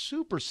been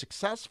super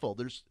successful.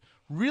 They're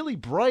really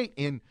bright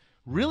and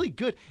really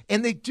good.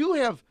 And they do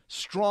have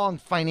strong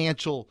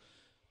financial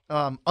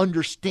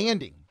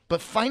understanding.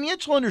 But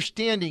financial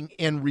understanding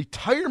and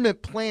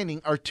retirement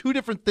planning are two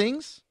different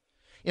things.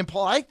 And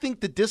Paul, I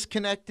think the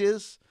disconnect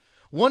is,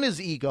 one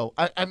is ego.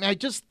 I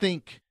just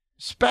think,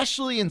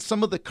 especially in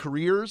some of the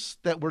careers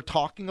that we're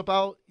talking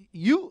about,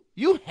 you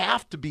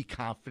have to be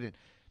confident.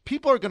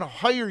 People are going to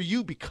hire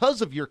you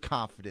because of your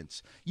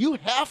confidence. You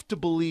have to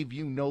believe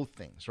you know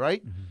things,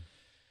 right? Mm-hmm.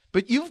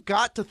 But you've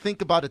got to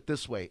think about it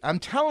this way. I'm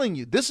telling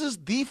you, this is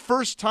the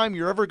first time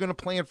you're ever going to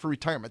plan for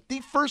retirement.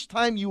 The first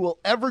time you will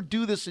ever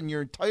do this in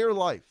your entire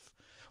life.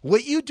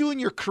 What you do in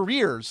your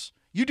careers,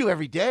 you do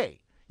every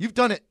day. You've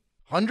done it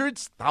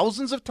hundreds,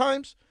 thousands of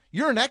times.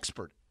 You're an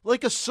expert,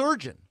 like a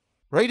surgeon,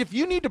 right? If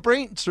you need a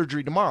brain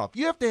surgery tomorrow, if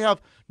you have to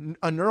have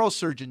a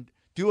neurosurgeon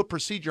do a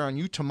procedure on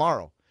you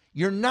tomorrow,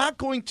 you're not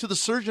going to the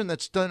surgeon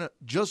that's done it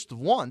just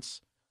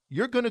once.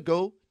 You're going to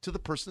go to the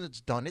person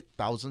that's done it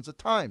thousands of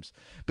times.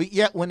 But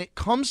yet when it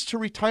comes to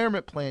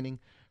retirement planning,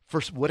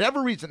 for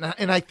whatever reason,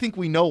 and I think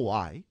we know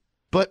why,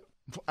 but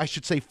I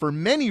should say for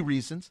many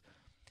reasons,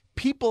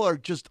 people are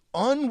just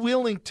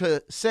unwilling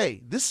to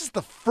say, this is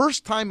the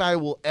first time I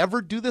will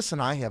ever do this,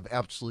 and I have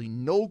absolutely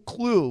no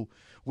clue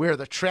where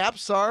the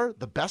traps are,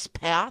 the best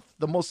path,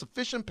 the most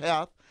efficient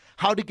path,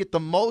 how to get the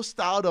most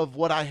out of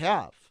what I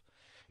have.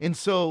 And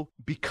so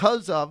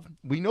because of,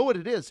 we know what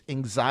it is,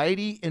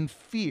 anxiety and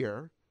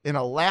fear and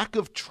a lack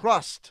of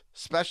trust,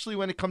 especially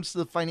when it comes to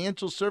the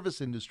financial service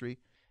industry,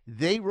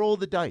 they roll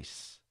the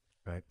dice.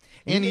 Right.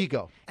 And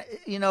ego.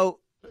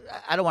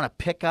 I don't want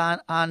to pick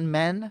on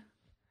men.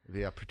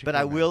 Yeah, but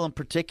I will in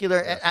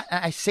particular. Yes.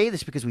 I say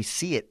this because we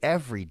see it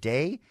every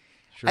day.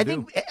 Sure I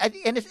do.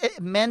 think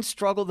men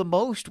struggle the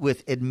most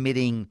with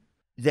admitting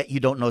that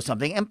you don't know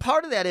something. And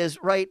part of that is,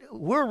 right,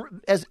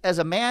 as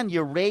a man,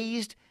 you're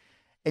raised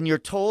and you're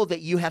told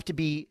that you have to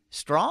be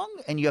strong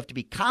and you have to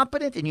be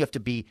competent and you have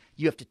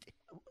to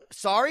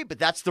sorry, but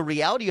that's the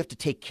reality. You have to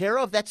take care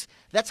of. That's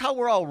how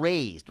we're all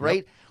raised,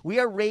 right? Yep. We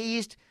are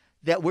raised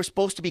that we're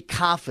supposed to be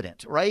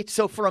confident, right?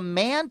 So for a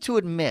man to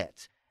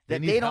admit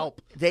that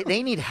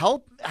they need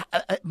help.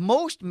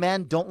 Most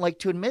men don't like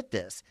to admit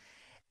this.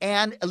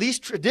 And at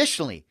least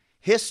traditionally,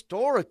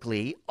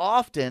 historically,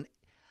 often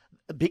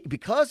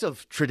because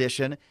of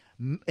tradition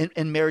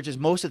in marriages,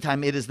 most of the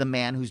time it is the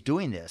man who's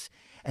doing this.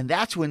 And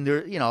that's when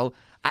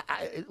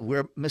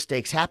where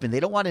mistakes happen. They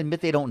don't want to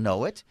admit they don't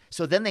know it.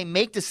 So then they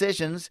make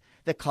decisions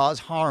that cause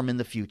harm in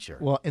the future.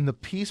 Well, and the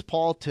piece,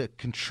 Paul, to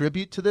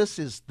contribute to this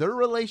is their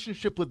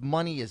relationship with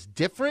money is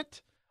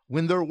different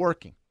when they're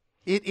working.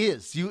 It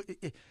is.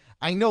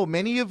 I know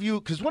many of you,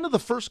 because one of the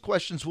first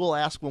questions we'll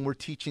ask when we're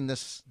teaching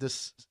this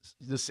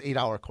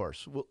 8-hour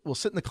course, we'll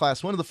sit in the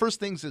class. One of the first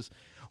things is,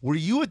 were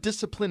you a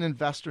disciplined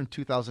investor in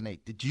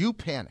 2008? Did you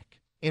panic?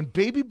 And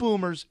baby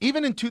boomers,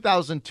 even in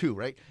 2002,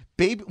 right?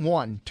 Baby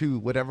 1, 2,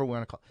 whatever we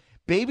want to call it.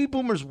 Baby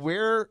boomers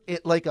wear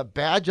it like a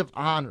badge of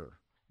honor.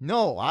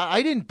 No,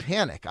 I didn't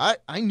panic.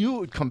 I knew it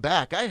would come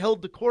back. I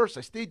held the course.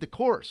 I stayed the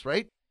course,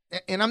 right?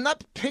 And I'm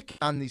not picking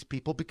on these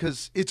people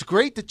because it's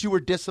great that you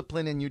were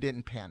disciplined and you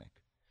didn't panic.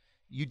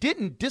 You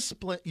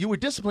were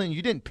disciplined and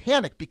you didn't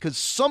panic because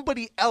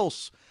somebody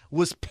else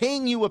was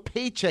paying you a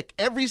paycheck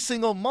every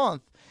single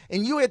month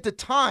and you had the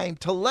time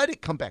to let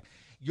it come back.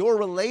 Your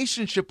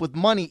relationship with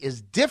money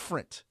is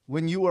different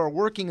when you are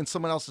working and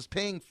someone else is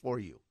paying for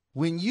you.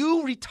 When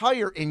you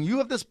retire and you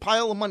have this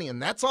pile of money and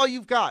that's all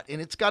you've got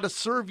and it's got to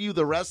serve you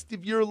the rest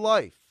of your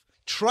life,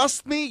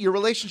 Trust me, your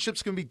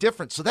relationship's going to be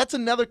different. So that's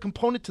another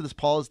component to this,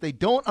 Paul, is they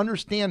don't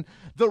understand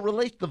the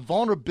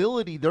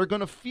vulnerability they're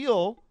going to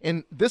feel.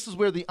 And this is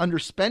where the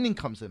underspending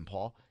comes in,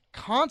 Paul.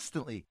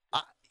 Constantly.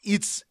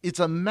 It's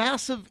a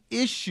massive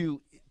issue.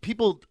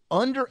 People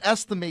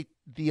underestimate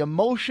the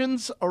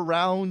emotions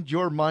around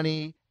your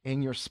money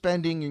and your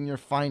spending and your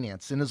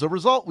finance. And as a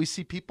result, we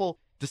see people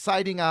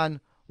deciding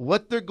on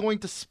what they're going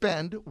to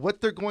spend, what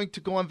they're going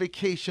to go on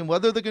vacation,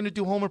 whether they're going to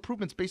do home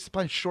improvements based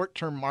upon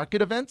short-term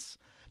market events,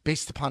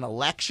 based upon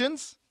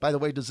elections. By the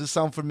way, does this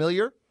sound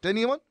familiar to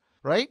anyone?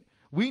 Right?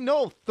 We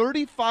know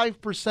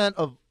 35%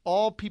 of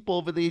all people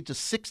over the age of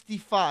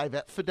 65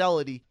 at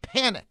Fidelity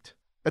panicked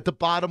at the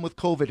bottom with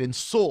COVID and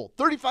sold.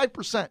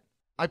 35%.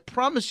 I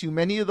promise you,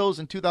 many of those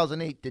in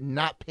 2008 did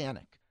not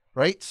panic,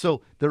 right?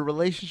 So their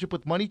relationship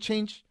with money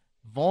changed,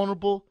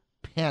 vulnerable,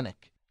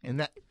 panic. And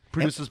that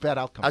produces bad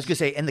outcomes. I was going to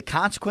say, and the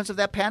consequence of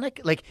that panic,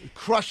 like, it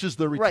crushes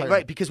their retirement.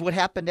 Right, because what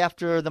happened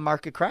after the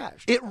market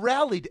crashed? It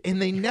rallied,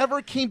 and they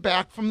never came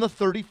back from the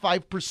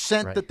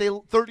 35% that they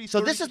 30.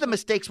 So this is the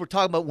mistakes we're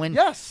talking about when.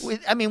 Yes.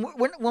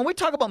 When we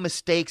talk about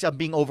mistakes of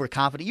being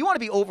overconfident, you want to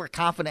be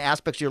overconfident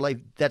aspects of your life.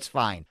 That's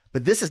fine,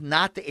 but this is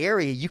not the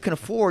area you can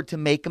afford to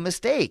make a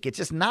mistake. It's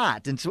just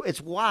not, and so it's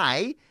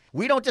why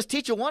we don't just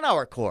teach a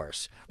 1-hour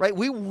course, right?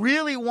 We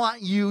really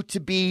want you to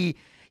be,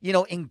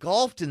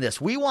 engulfed in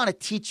this. We want to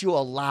teach you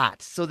a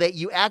lot so that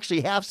you actually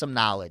have some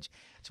knowledge.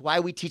 It's why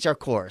we teach our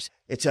course.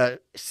 It's a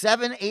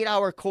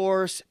 7-8-hour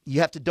course.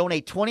 You have to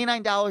donate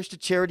 $29 to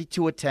charity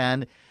to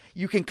attend.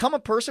 You can come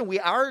in person. We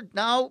are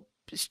now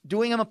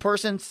doing them in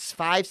person,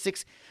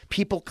 5-6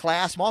 people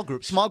class. Small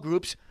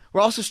groups.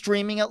 We're also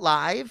streaming it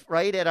live,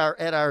 right, at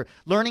our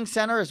learning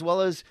center as well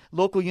as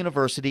local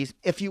universities.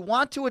 If you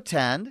want to go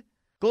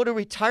to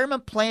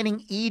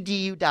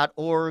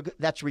retirementplanningedu.org.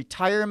 That's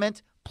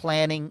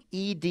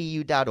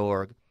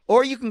retirementplanningedu.org.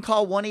 Or you can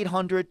call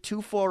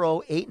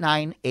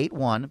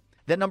 1-800-240-8981.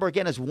 That number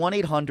again is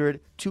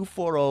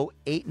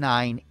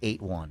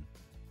 1-800-240-8981.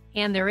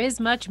 And there is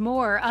much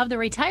more of the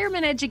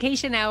Retirement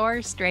Education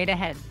Hour straight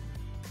ahead.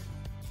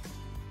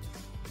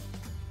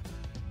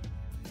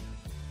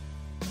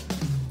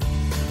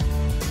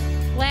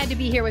 Glad to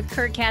be here with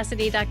Kirk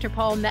Cassidy, Dr.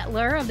 Paul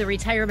Mettler of the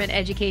Retirement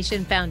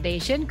Education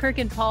Foundation. Kirk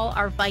and Paul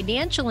are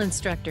financial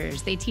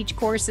instructors. They teach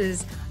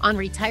courses on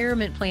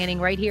retirement planning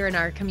right here in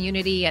our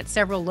community at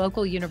several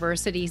local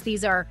universities.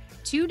 These are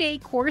 2-day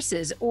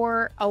courses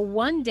or a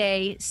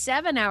 1-day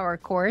 7-hour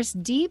course,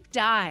 deep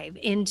dive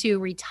into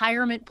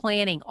retirement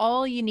planning.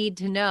 All you need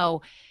to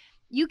know.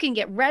 You can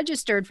get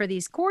registered for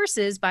these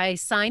courses by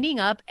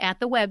signing up at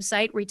the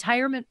website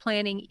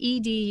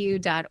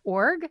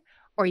retirementplanningedu.org.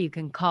 Or you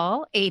can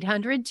call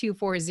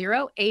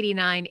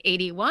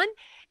 800-240-8981.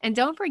 And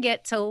don't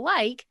forget to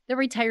like the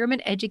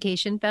Retirement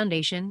Education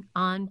Foundation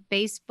on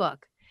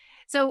Facebook.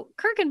 So,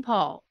 Kirk and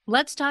Paul,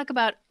 let's talk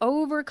about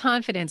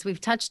overconfidence. We've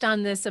touched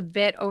on this a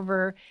bit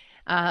over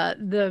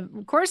the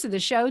course of the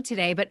show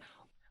today, but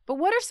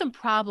what are some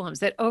problems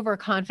that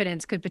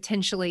overconfidence could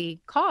potentially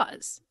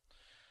cause?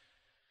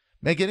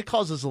 Megan, it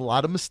causes a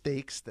lot of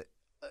mistakes that,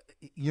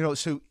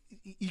 so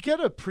you got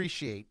to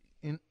appreciate.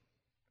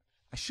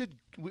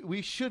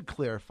 We should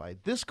clarify,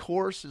 this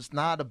course is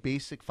not a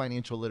basic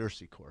financial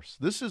literacy course.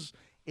 This is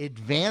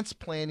advanced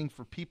planning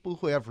for people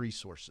who have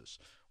resources.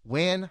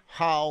 When,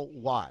 how,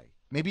 why.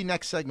 Maybe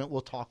next segment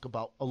we'll talk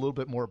about a little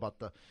bit more about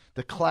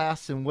the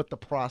class and what the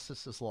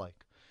process is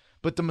like.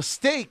 But the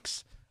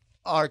mistakes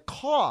are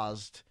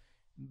caused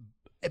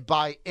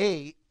by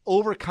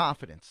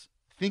overconfidence,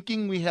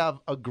 thinking we have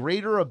a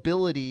greater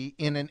ability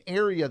in an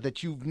area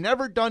that you've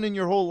never done in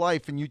your whole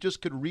life, and you just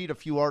could read a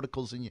few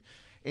articles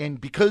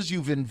and because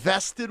you've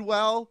invested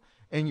well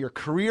and your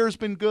career's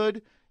been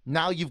good,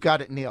 now you've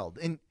got it nailed.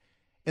 And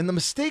the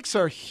mistakes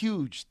are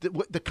huge.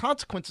 The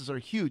consequences are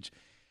huge.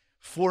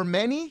 For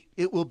many,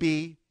 it will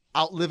be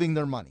outliving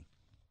their money.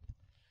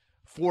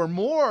 For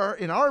more,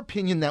 in our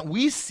opinion, that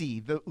we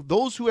see,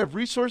 those who have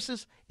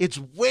resources, it's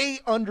way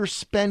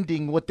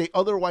underspending what they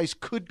otherwise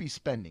could be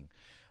spending.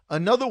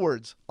 In other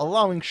words,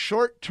 allowing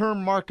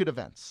short-term market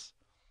events,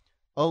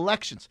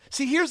 elections.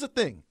 See, here's the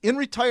thing. In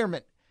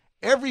retirement,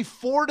 every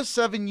 4 to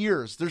 7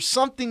 years, there's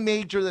something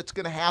major that's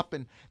going to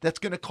happen that's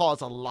going to cause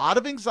a lot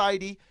of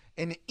anxiety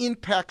and it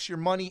impacts your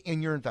money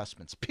and your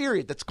investments,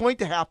 period. That's going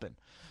to happen.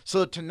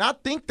 So to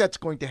not think that's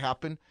going to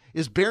happen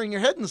is burying your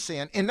head in the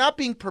sand and not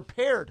being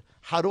prepared.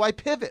 How do I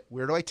pivot?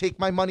 Where do I take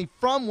my money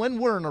from when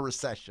we're in a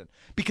recession?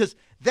 Because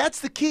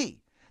that's the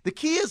key. The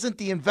key isn't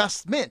the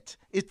investment.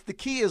 The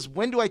key is,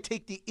 when do I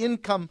take the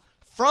income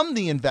from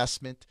the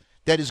investment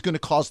that is going to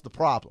cause the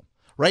problem,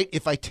 right?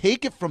 If I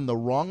take it from the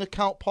wrong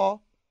account,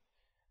 Paul,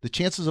 the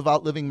chances of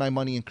outliving my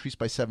money increase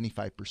by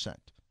 75%.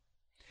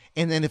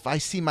 And then if I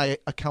see my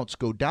accounts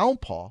go down,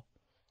 Paul,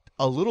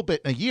 a little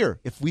bit in a year,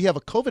 if we have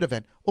a COVID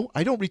event,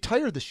 I don't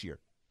retire this year.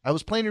 I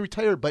was planning to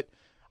retire, but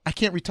I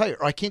can't retire,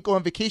 or I can't go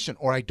on vacation,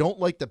 or I don't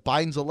like that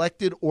Biden's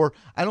elected, or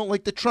I don't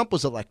like that Trump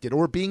was elected,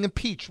 or being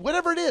impeached,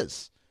 whatever it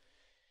is.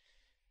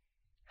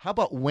 How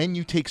about when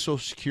you take Social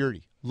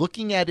Security?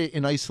 looking at it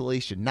in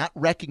isolation, not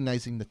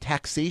recognizing the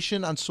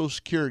taxation on Social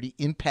Security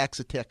impacts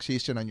the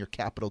taxation on your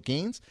capital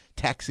gains,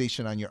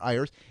 taxation on your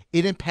IRAs.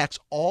 It impacts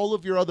all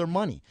of your other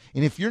money.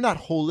 And if you're not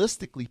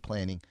holistically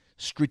planning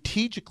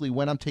strategically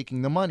when I'm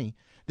taking the money,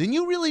 then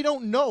you really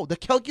don't know. The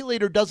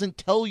calculator doesn't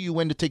tell you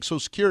when to take Social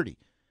Security,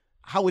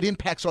 how it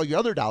impacts all your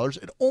other dollars.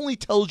 It only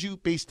tells you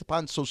based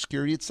upon Social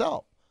Security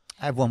itself.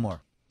 I have one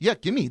more. Yeah,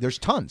 give me. There's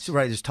tons.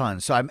 Right, there's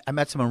tons. So I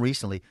met someone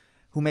recently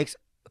who makes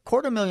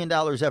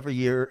 $250,000 every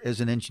year as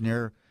an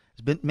engineer,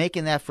 has been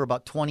making that for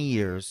about 20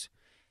 years,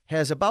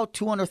 has about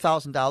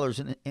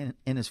 $200,000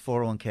 in his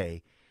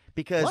 401k.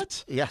 Because,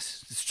 what?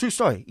 Yes, it's a true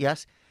story,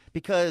 yes.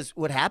 Because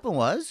what happened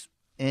was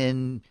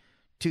in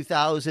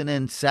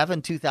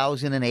 2007,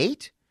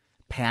 2008,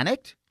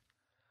 panicked,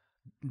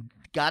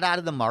 got out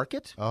of the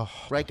market,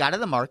 right? Got out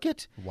of the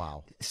market.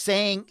 Wow.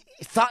 Saying,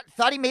 thought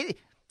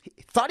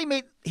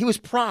he was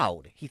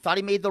proud. He thought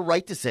he made the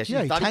right decision.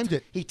 Yeah, he timed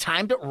it. He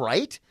timed it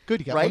right. Good,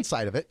 he got right? one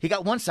side of it. He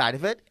got one side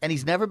of it, and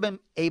he's never been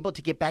able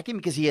to get back in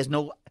because he has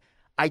no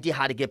idea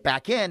how to get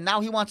back in. Now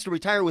he wants to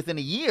retire within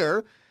a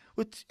year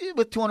with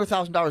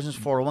 $200,000 in his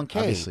 401k.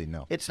 Obviously,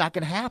 no. It's not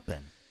going to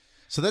happen.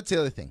 So that's the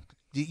other thing.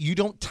 You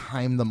don't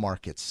time the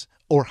markets.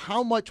 Or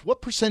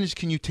what percentage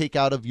can you take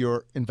out of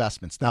your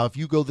investments? Now, if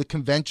you go the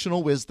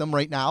conventional wisdom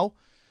right now,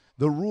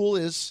 the rule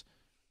is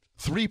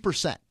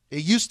 3%.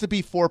 It used to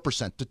be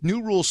 4%. The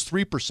new rule is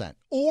 3%.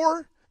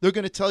 Or they're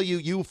going to tell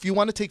you if you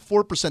want to take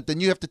 4%,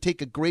 then you have to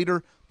take a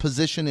greater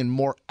position in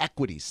more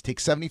equities. Take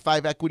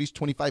 75 equities,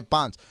 25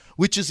 bonds,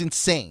 which is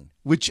insane,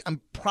 which I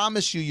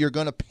promise you're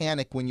going to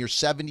panic when you're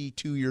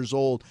 72 years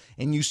old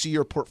and you see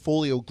your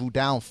portfolio go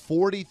down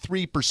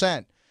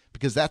 43%,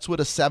 because that's what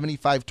a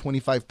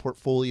 75-25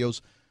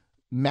 portfolio's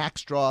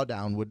max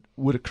drawdown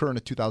would occur in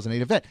a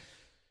 2008 event.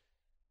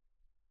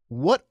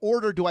 What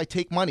order do I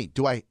take money?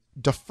 Do I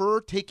defer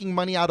taking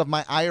money out of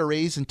my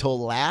IRAs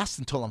until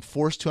I'm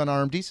forced to on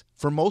RMDs?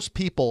 For most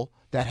people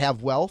that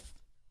have wealth,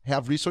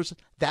 have resources,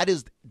 that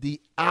is the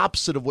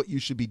opposite of what you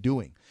should be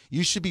doing.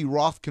 You should be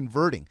Roth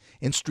converting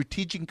and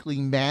strategically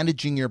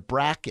managing your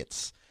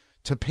brackets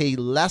to pay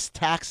less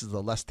taxes.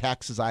 The less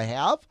taxes I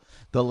have,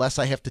 the less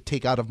I have to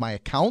take out of my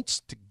accounts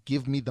to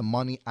give me the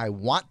money I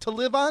want to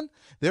live on.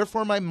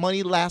 Therefore, my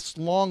money lasts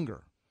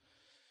longer.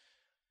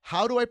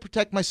 How do I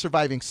protect my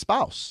surviving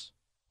spouse?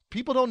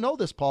 People don't know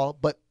this, Paul,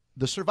 but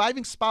the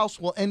surviving spouse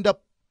will end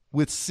up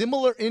with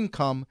similar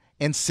income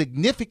and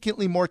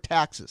significantly more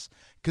taxes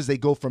because they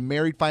go from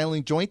married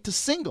filing joint to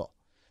single.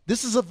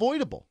 This is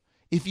avoidable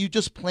if you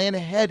just plan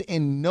ahead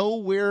and know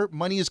where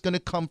money is going to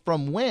come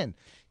from when.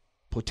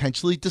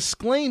 Potentially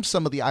disclaim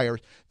some of the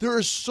IRAs. There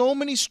are so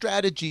many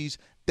strategies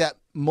that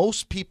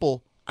most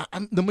people,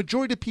 the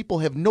majority of people,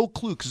 have no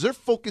clue because they're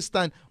focused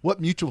on what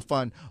mutual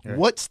fund,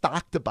 what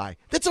stock to buy.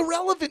 That's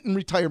irrelevant in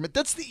retirement.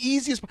 That's the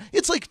easiest.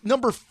 It's like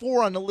number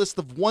 4 on the list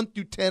of 1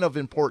 through 10 of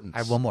importance. I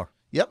have one more.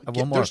 Yep.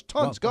 One more. There's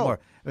tons. Go. More.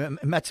 I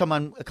met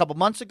someone a couple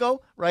months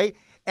ago, right,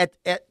 at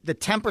the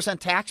 10%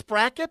 tax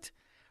bracket,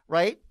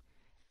 right,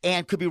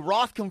 and could be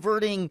Roth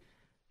converting,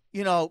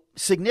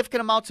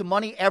 significant amounts of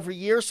money every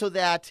year so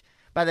that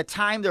by the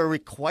time they're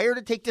required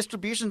to take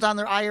distributions on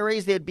their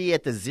IRAs, they'd be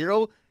at the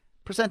 0%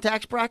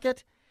 tax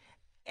bracket.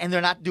 And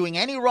they're not doing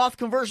any Roth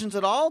conversions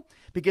at all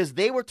because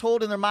they were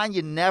told in their mind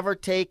you never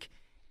take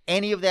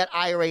any of that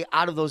IRA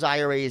out of those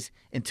IRAs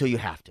until you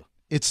have to.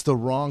 It's the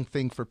wrong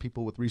thing for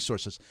people with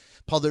resources.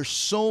 Paul, there's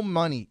so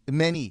many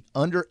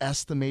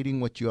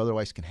underestimating what you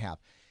otherwise can have.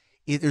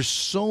 There's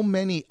so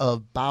many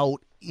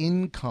about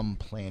income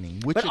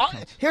planning.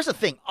 Here's the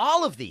thing.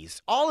 All of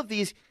these,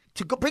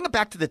 to bring it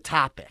back to the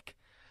topic,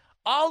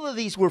 all of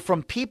these were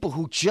from people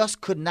who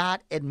just could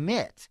not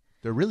admit.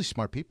 They're really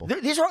smart people. We're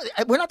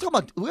talking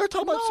about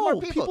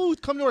smart people. People who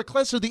come to our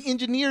class are the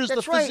engineers,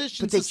 That's the right,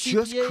 physicians, but they the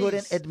just CPAs.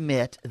 couldn't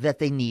admit that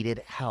they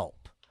needed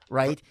help,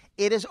 right?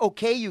 It is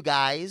okay, you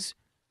guys,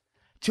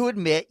 to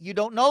admit you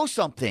don't know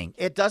something.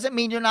 It doesn't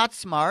mean you're not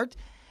smart.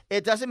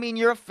 It doesn't mean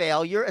you're a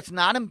failure. It's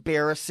not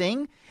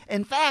embarrassing.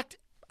 In fact,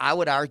 I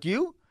would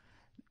argue,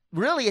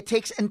 really, it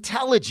takes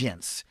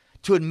intelligence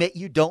to admit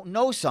you don't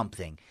know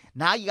something.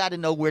 Now you got to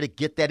know where to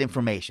get that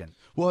information.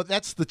 Well,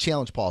 that's the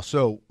challenge, Paul.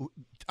 So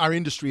our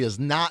industry has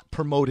not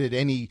promoted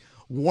any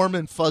warm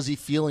and fuzzy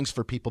feelings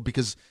for people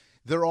because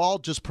they're all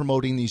just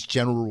promoting these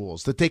general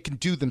rules that they can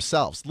do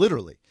themselves,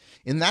 literally.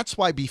 And that's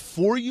why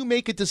before you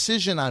make a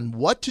decision on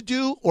what to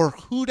do or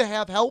who to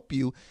have help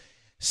you,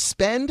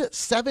 spend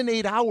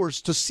 7-8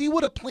 hours to see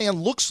what a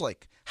plan looks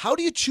like. How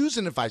do you choose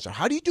an advisor?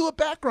 How do you do a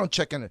background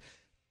check on it?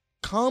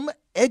 Come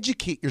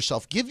educate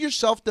yourself. Give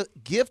yourself the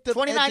gift of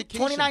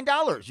education.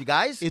 $29, you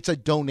guys. It's a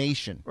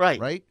donation.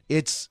 Right.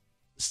 It's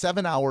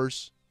 7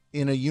 hours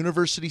in a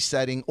university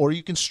setting, or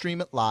you can stream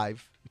it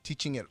live. We're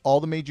teaching at all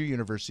the major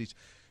universities.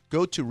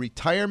 Go to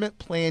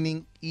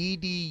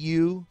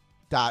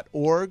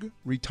retirementplanningedu.org,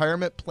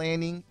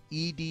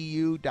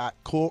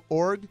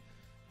 retirementplanningedu.org,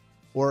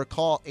 or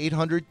call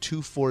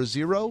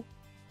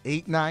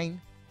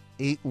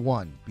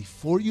 800-240-8981.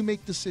 Before you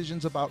make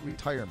decisions about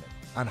retirement,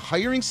 on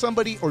hiring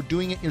somebody or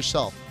doing it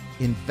yourself,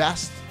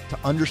 invest to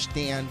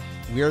understand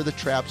where the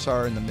traps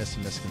are and the myths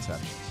and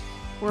misconceptions.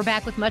 We're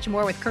back with much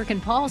more with Kirk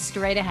and Paul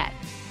straight ahead.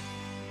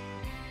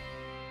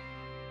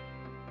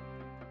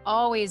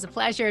 Always a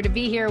pleasure to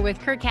be here with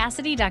Kirk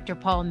Cassidy, Dr.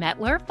 Paul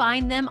Mettler.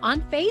 Find them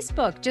on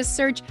Facebook. Just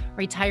search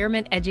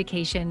Retirement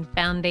Education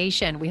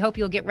Foundation. We hope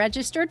you'll get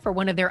registered for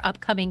one of their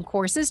upcoming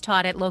courses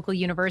taught at local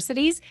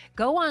universities.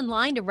 Go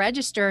online to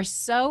register.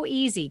 So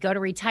easy. Go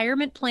to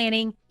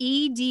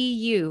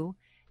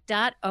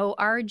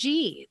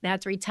retirementplanningedu.org.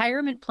 That's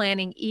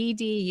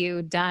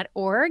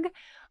retirementplanningedu.org.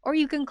 Or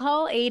you can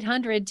call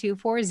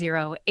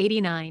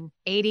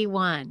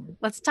 800-240-8981.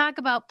 Let's talk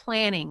about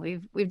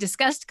planning. We've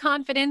discussed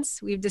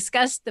confidence. We've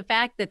discussed the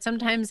fact that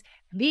sometimes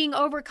being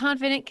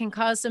overconfident can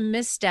cause some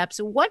missteps.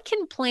 What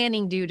can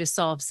planning do to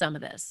solve some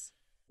of this?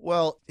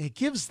 Well, it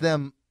gives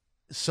them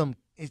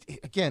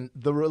again,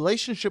 the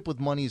relationship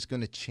with money is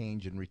going to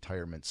change in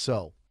retirement.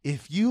 So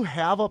if you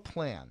have a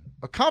plan,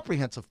 a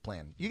comprehensive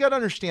plan, you got to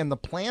understand the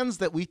plans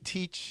that we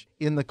teach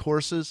in the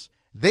courses,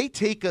 they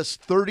take us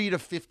 30 to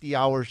 50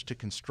 hours to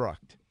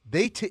construct.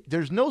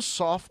 There's no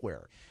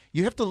software.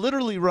 You have to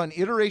literally run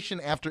iteration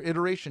after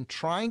iteration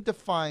trying to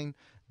find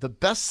the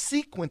best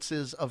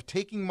sequences of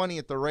taking money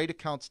at the right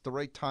accounts at the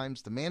right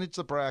times to manage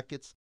the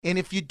brackets. And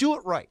if you do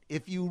it right,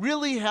 if you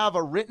really have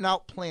a written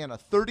out plan, a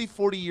 30,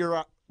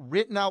 40-year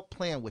written out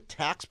plan with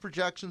tax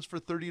projections for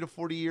 30 to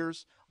 40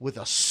 years, with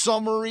a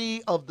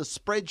summary of the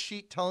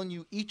spreadsheet telling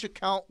you each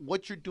account,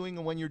 what you're doing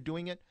and when you're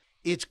doing it,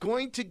 it's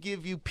going to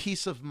give you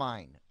peace of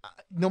mind.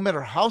 No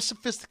matter how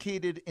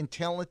sophisticated and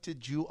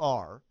talented you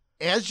are,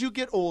 as you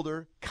get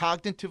older,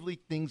 cognitively,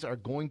 things are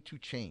going to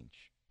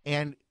change.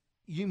 And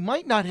you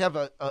might not have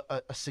a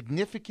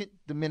significant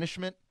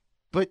diminishment,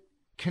 but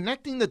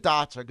connecting the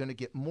dots are going to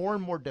get more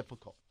and more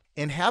difficult.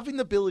 And having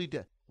the ability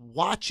to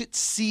watch it,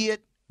 see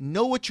it,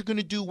 know what you're going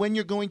to do, when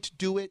you're going to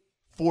do it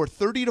for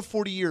 30 to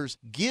 40 years,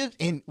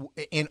 and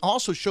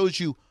also shows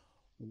you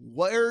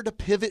where to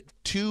pivot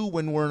to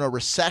when we're in a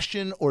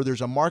recession or there's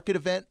a market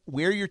event,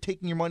 where you're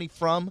taking your money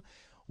from,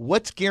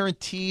 what's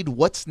guaranteed,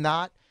 what's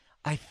not.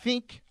 I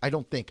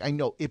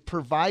know it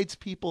provides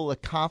people a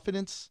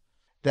confidence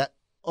that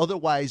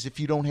otherwise, if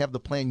you don't have the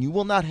plan, you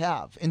will not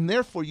have. And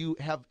therefore, you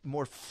have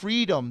more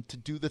freedom to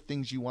do the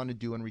things you want to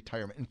do in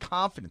retirement and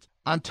confidence.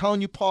 I'm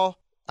telling you, Paul,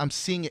 I'm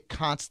seeing it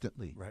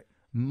constantly. Right.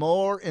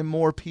 More and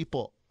more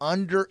people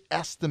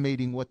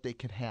underestimating what they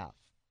can have.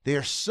 They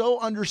are so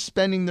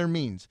underspending their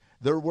means.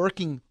 They're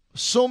working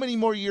so many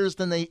more years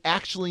than they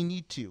actually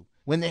need to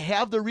when they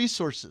have the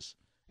resources.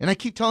 And I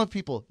keep telling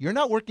people, you're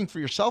not working for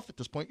yourself at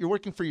this point. You're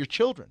working for your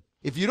children.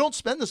 If you don't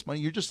spend this money,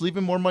 you're just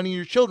leaving more money to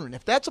your children.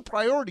 If that's a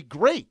priority,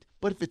 great.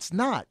 But if it's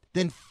not,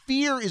 then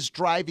fear is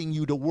driving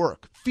you to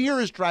work. Fear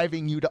is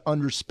driving you to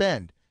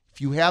underspend.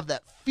 If you have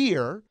that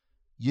fear,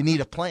 you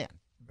need a plan.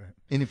 Right.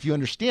 And if you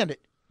understand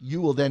it,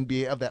 you will then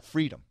have that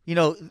freedom. You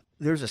know,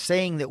 there's a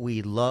saying that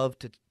we love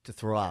to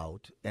throw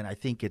out, and I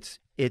think it's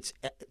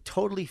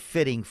totally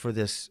fitting for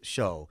this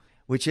show,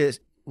 which is,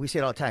 we say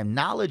it all the time,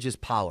 knowledge is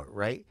power,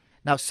 right?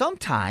 Now,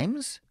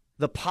 sometimes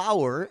the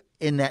power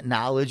in that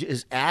knowledge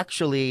is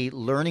actually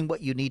learning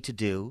what you need to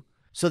do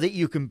so that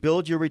you can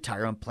build your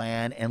retirement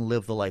plan and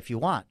live the life you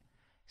want.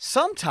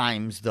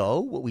 Sometimes,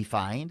 though, what we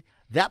find,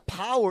 that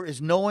power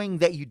is knowing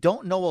that you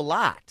don't know a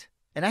lot.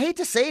 And I hate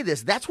to say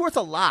this, that's worth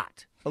a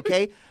lot,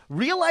 okay?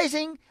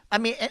 Realizing,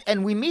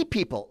 and we meet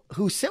people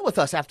who sit with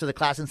us after the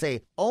class and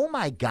say, oh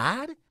my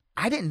God,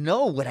 I didn't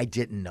know what I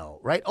didn't know,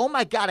 right? Oh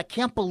my God, I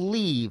can't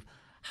believe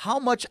how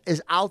much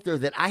is out there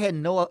that I had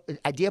no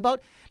idea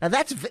about. Now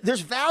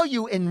there's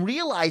value in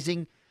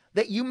realizing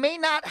that you may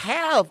not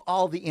have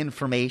all the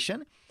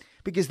information,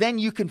 because then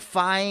you can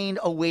find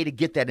a way to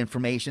get that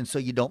information so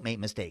you don't make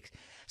mistakes.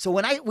 So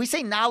when we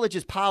say knowledge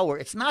is power,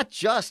 it's not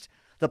just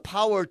the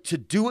power to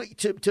do it,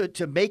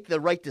 to make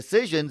the right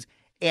decisions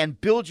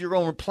and build your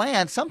own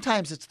plan.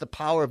 Sometimes it's the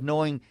power of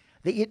knowing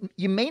that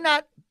you may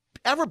not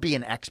ever be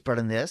an expert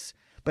in this,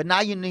 but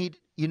now you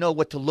know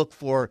what to look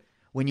for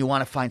when you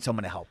want to find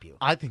someone to help you.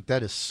 I think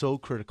that is so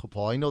critical,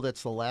 Paul. I know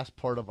that's the last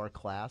part of our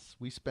class.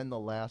 We spend the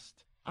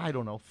last,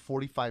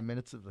 45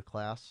 minutes of the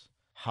class.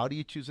 How do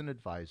you choose an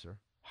advisor?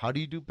 How do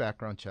you do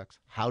background checks?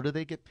 How do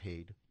they get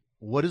paid?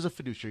 What is a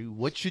fiduciary?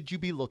 What should you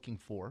be looking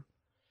for?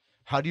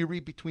 How do you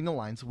read between the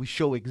lines? We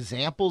show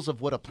examples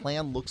of what a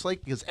plan looks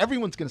like, because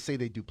everyone's going to say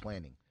they do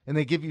planning. And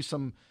they give you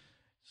some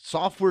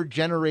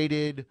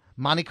software-generated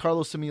Monte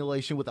Carlo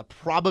simulation with a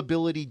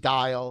probability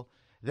dial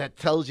that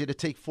tells you to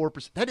take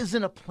 4%. That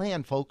isn't a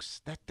plan,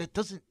 folks. That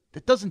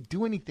doesn't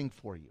do anything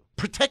for you.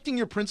 Protecting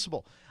your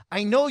principal.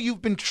 I know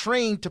you've been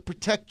trained to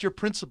protect your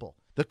principal.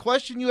 The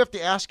question you have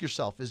to ask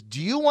yourself is, do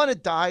you want to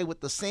die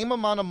with the same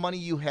amount of money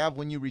you have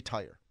when you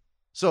retire?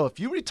 So if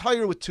you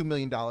retire with $2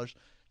 million,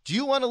 do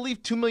you want to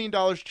leave $2 million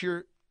to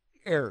your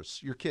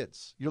heirs, your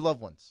kids, your loved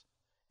ones?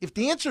 If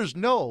the answer is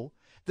no,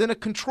 then a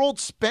controlled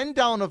spend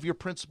down of your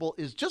principal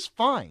is just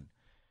fine.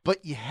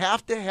 But you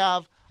have to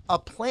have a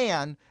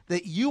plan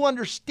that you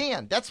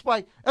understand. That's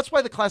why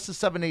the class is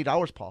 7-8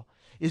 hours, Paul,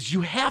 is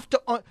you have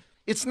to,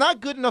 it's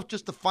not good enough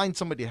just to find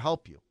somebody to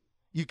help you.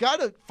 You got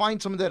to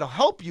find someone that'll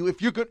help you.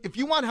 If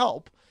you want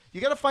help, you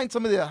got to find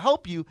somebody that'll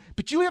help you,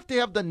 but you have to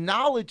have the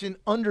knowledge and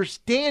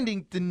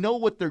understanding to know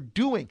what they're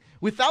doing.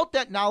 Without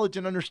that knowledge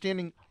and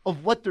understanding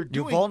of what they're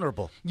doing, You're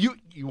vulnerable. You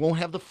won't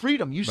have the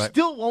freedom. You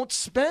still won't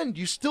spend.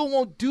 You still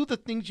won't do the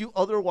things you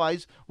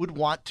otherwise would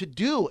want to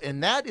do.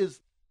 And that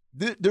is,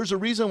 there's a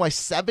reason why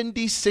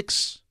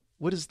 76,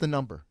 what is the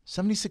number?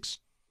 76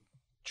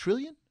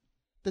 trillion?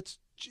 That's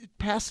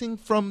passing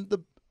from the,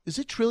 is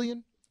it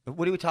trillion?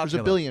 What are we talking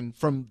There's a billion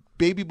from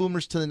baby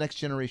boomers to the next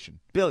generation.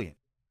 Billion.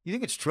 You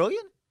think it's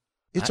trillion?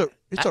 It's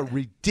a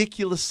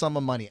ridiculous sum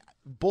of money.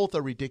 Both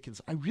are ridiculous.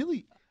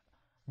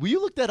 Will you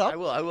look that up? I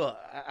will.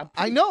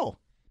 I know.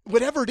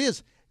 Whatever it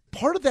is,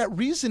 part of that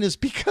reason is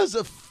because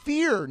of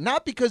fear,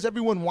 not because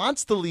everyone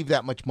wants to leave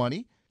that much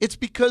money. It's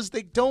because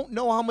they don't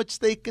know how much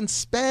they can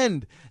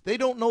spend. They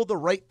don't know the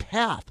right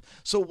path.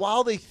 So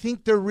while they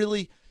think they're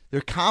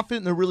confident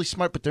and they're really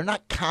smart, but they're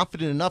not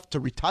confident enough to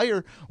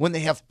retire when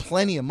they have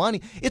plenty of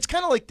money. It's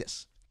kind of like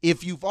this.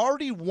 If you've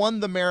already won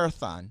the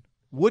marathon,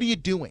 what are you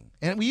doing?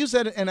 And we use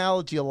that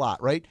analogy a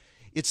lot, right?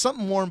 It's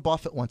something Warren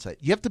Buffett once said.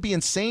 You have to be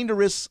insane to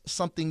risk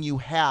something you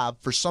have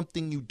for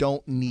something you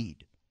don't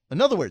need. In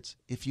other words,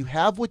 if you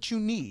have what you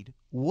need,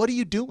 what are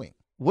you doing?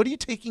 What are you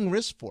taking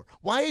risks for?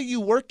 Why are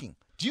you working?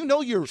 Do you know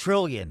your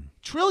Trillion.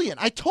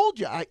 I told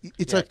you.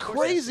 It's a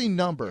crazy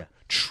number. Yeah.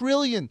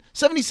 Trillion.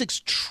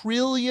 $76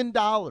 trillion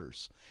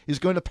is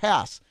going to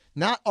pass.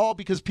 Not all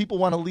because people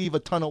want to leave a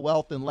ton of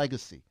wealth and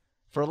legacy.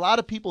 For a lot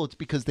of people, it's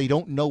because they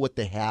don't know what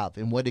they have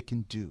and what it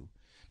can do.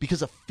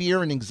 Because of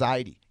fear and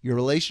anxiety. Your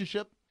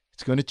relationship,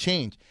 it's going to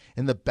change.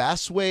 And the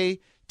best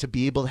way to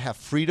be able to have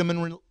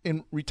freedom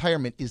in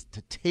retirement is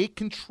to take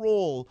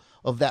control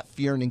of that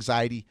fear and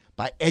anxiety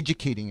by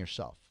educating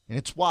yourself. And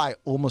it's why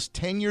almost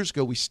 10 years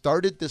ago, we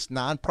started this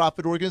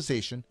nonprofit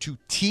organization to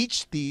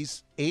teach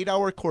these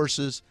 8-hour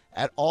courses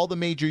at all the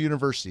major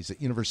universities,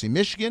 at University of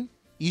Michigan,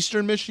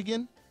 Eastern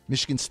Michigan,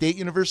 Michigan State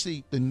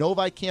University, the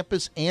Novi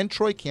campus and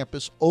Troy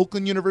campus,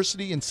 Oakland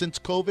University, and since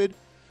COVID,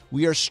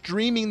 we are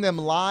streaming them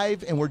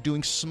live and we're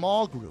doing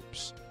small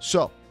groups.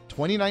 So,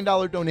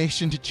 $29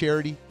 donation to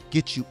charity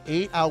gets you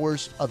 8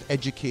 hours of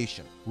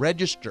education.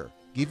 Register.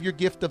 Give your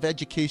gift of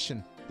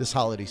education this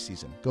holiday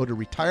season. Go to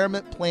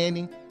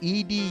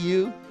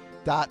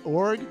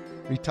retirementplanningedu.org,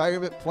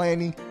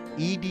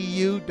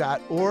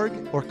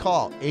 retirementplanningedu.org, or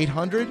call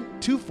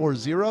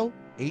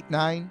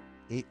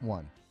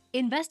 800-240-8981.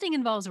 Investing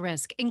involves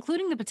risk,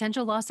 including the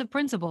potential loss of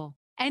principal.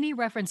 Any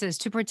references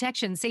to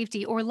protection,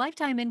 safety, or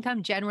lifetime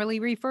income generally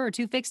refer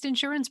to fixed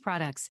insurance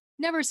products,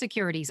 never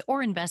securities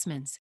or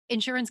investments.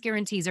 Insurance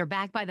guarantees are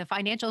backed by the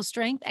financial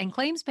strength and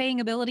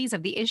claims-paying abilities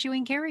of the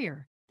issuing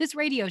carrier. This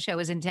radio show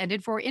is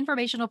intended for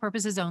informational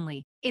purposes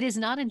only. It is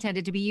not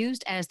intended to be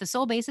used as the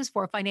sole basis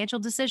for financial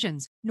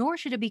decisions, nor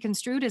should it be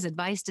construed as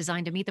advice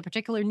designed to meet the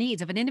particular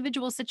needs of an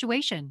individual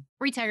situation.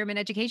 Retirement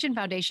Education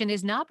Foundation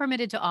is not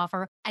permitted to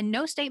offer, and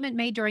no statement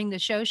made during the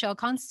show shall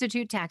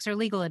constitute tax or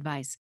legal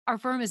advice. Our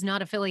firm is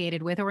not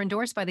affiliated with or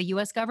endorsed by the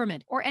U.S.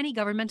 government or any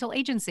governmental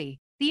agency.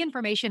 The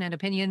information and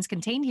opinions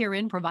contained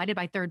herein provided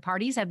by third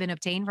parties have been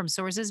obtained from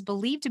sources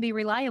believed to be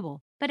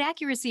reliable, but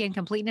accuracy and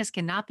completeness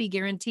cannot be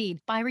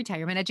guaranteed by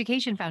Retirement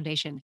Education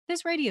Foundation.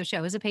 This radio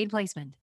show is a paid placement.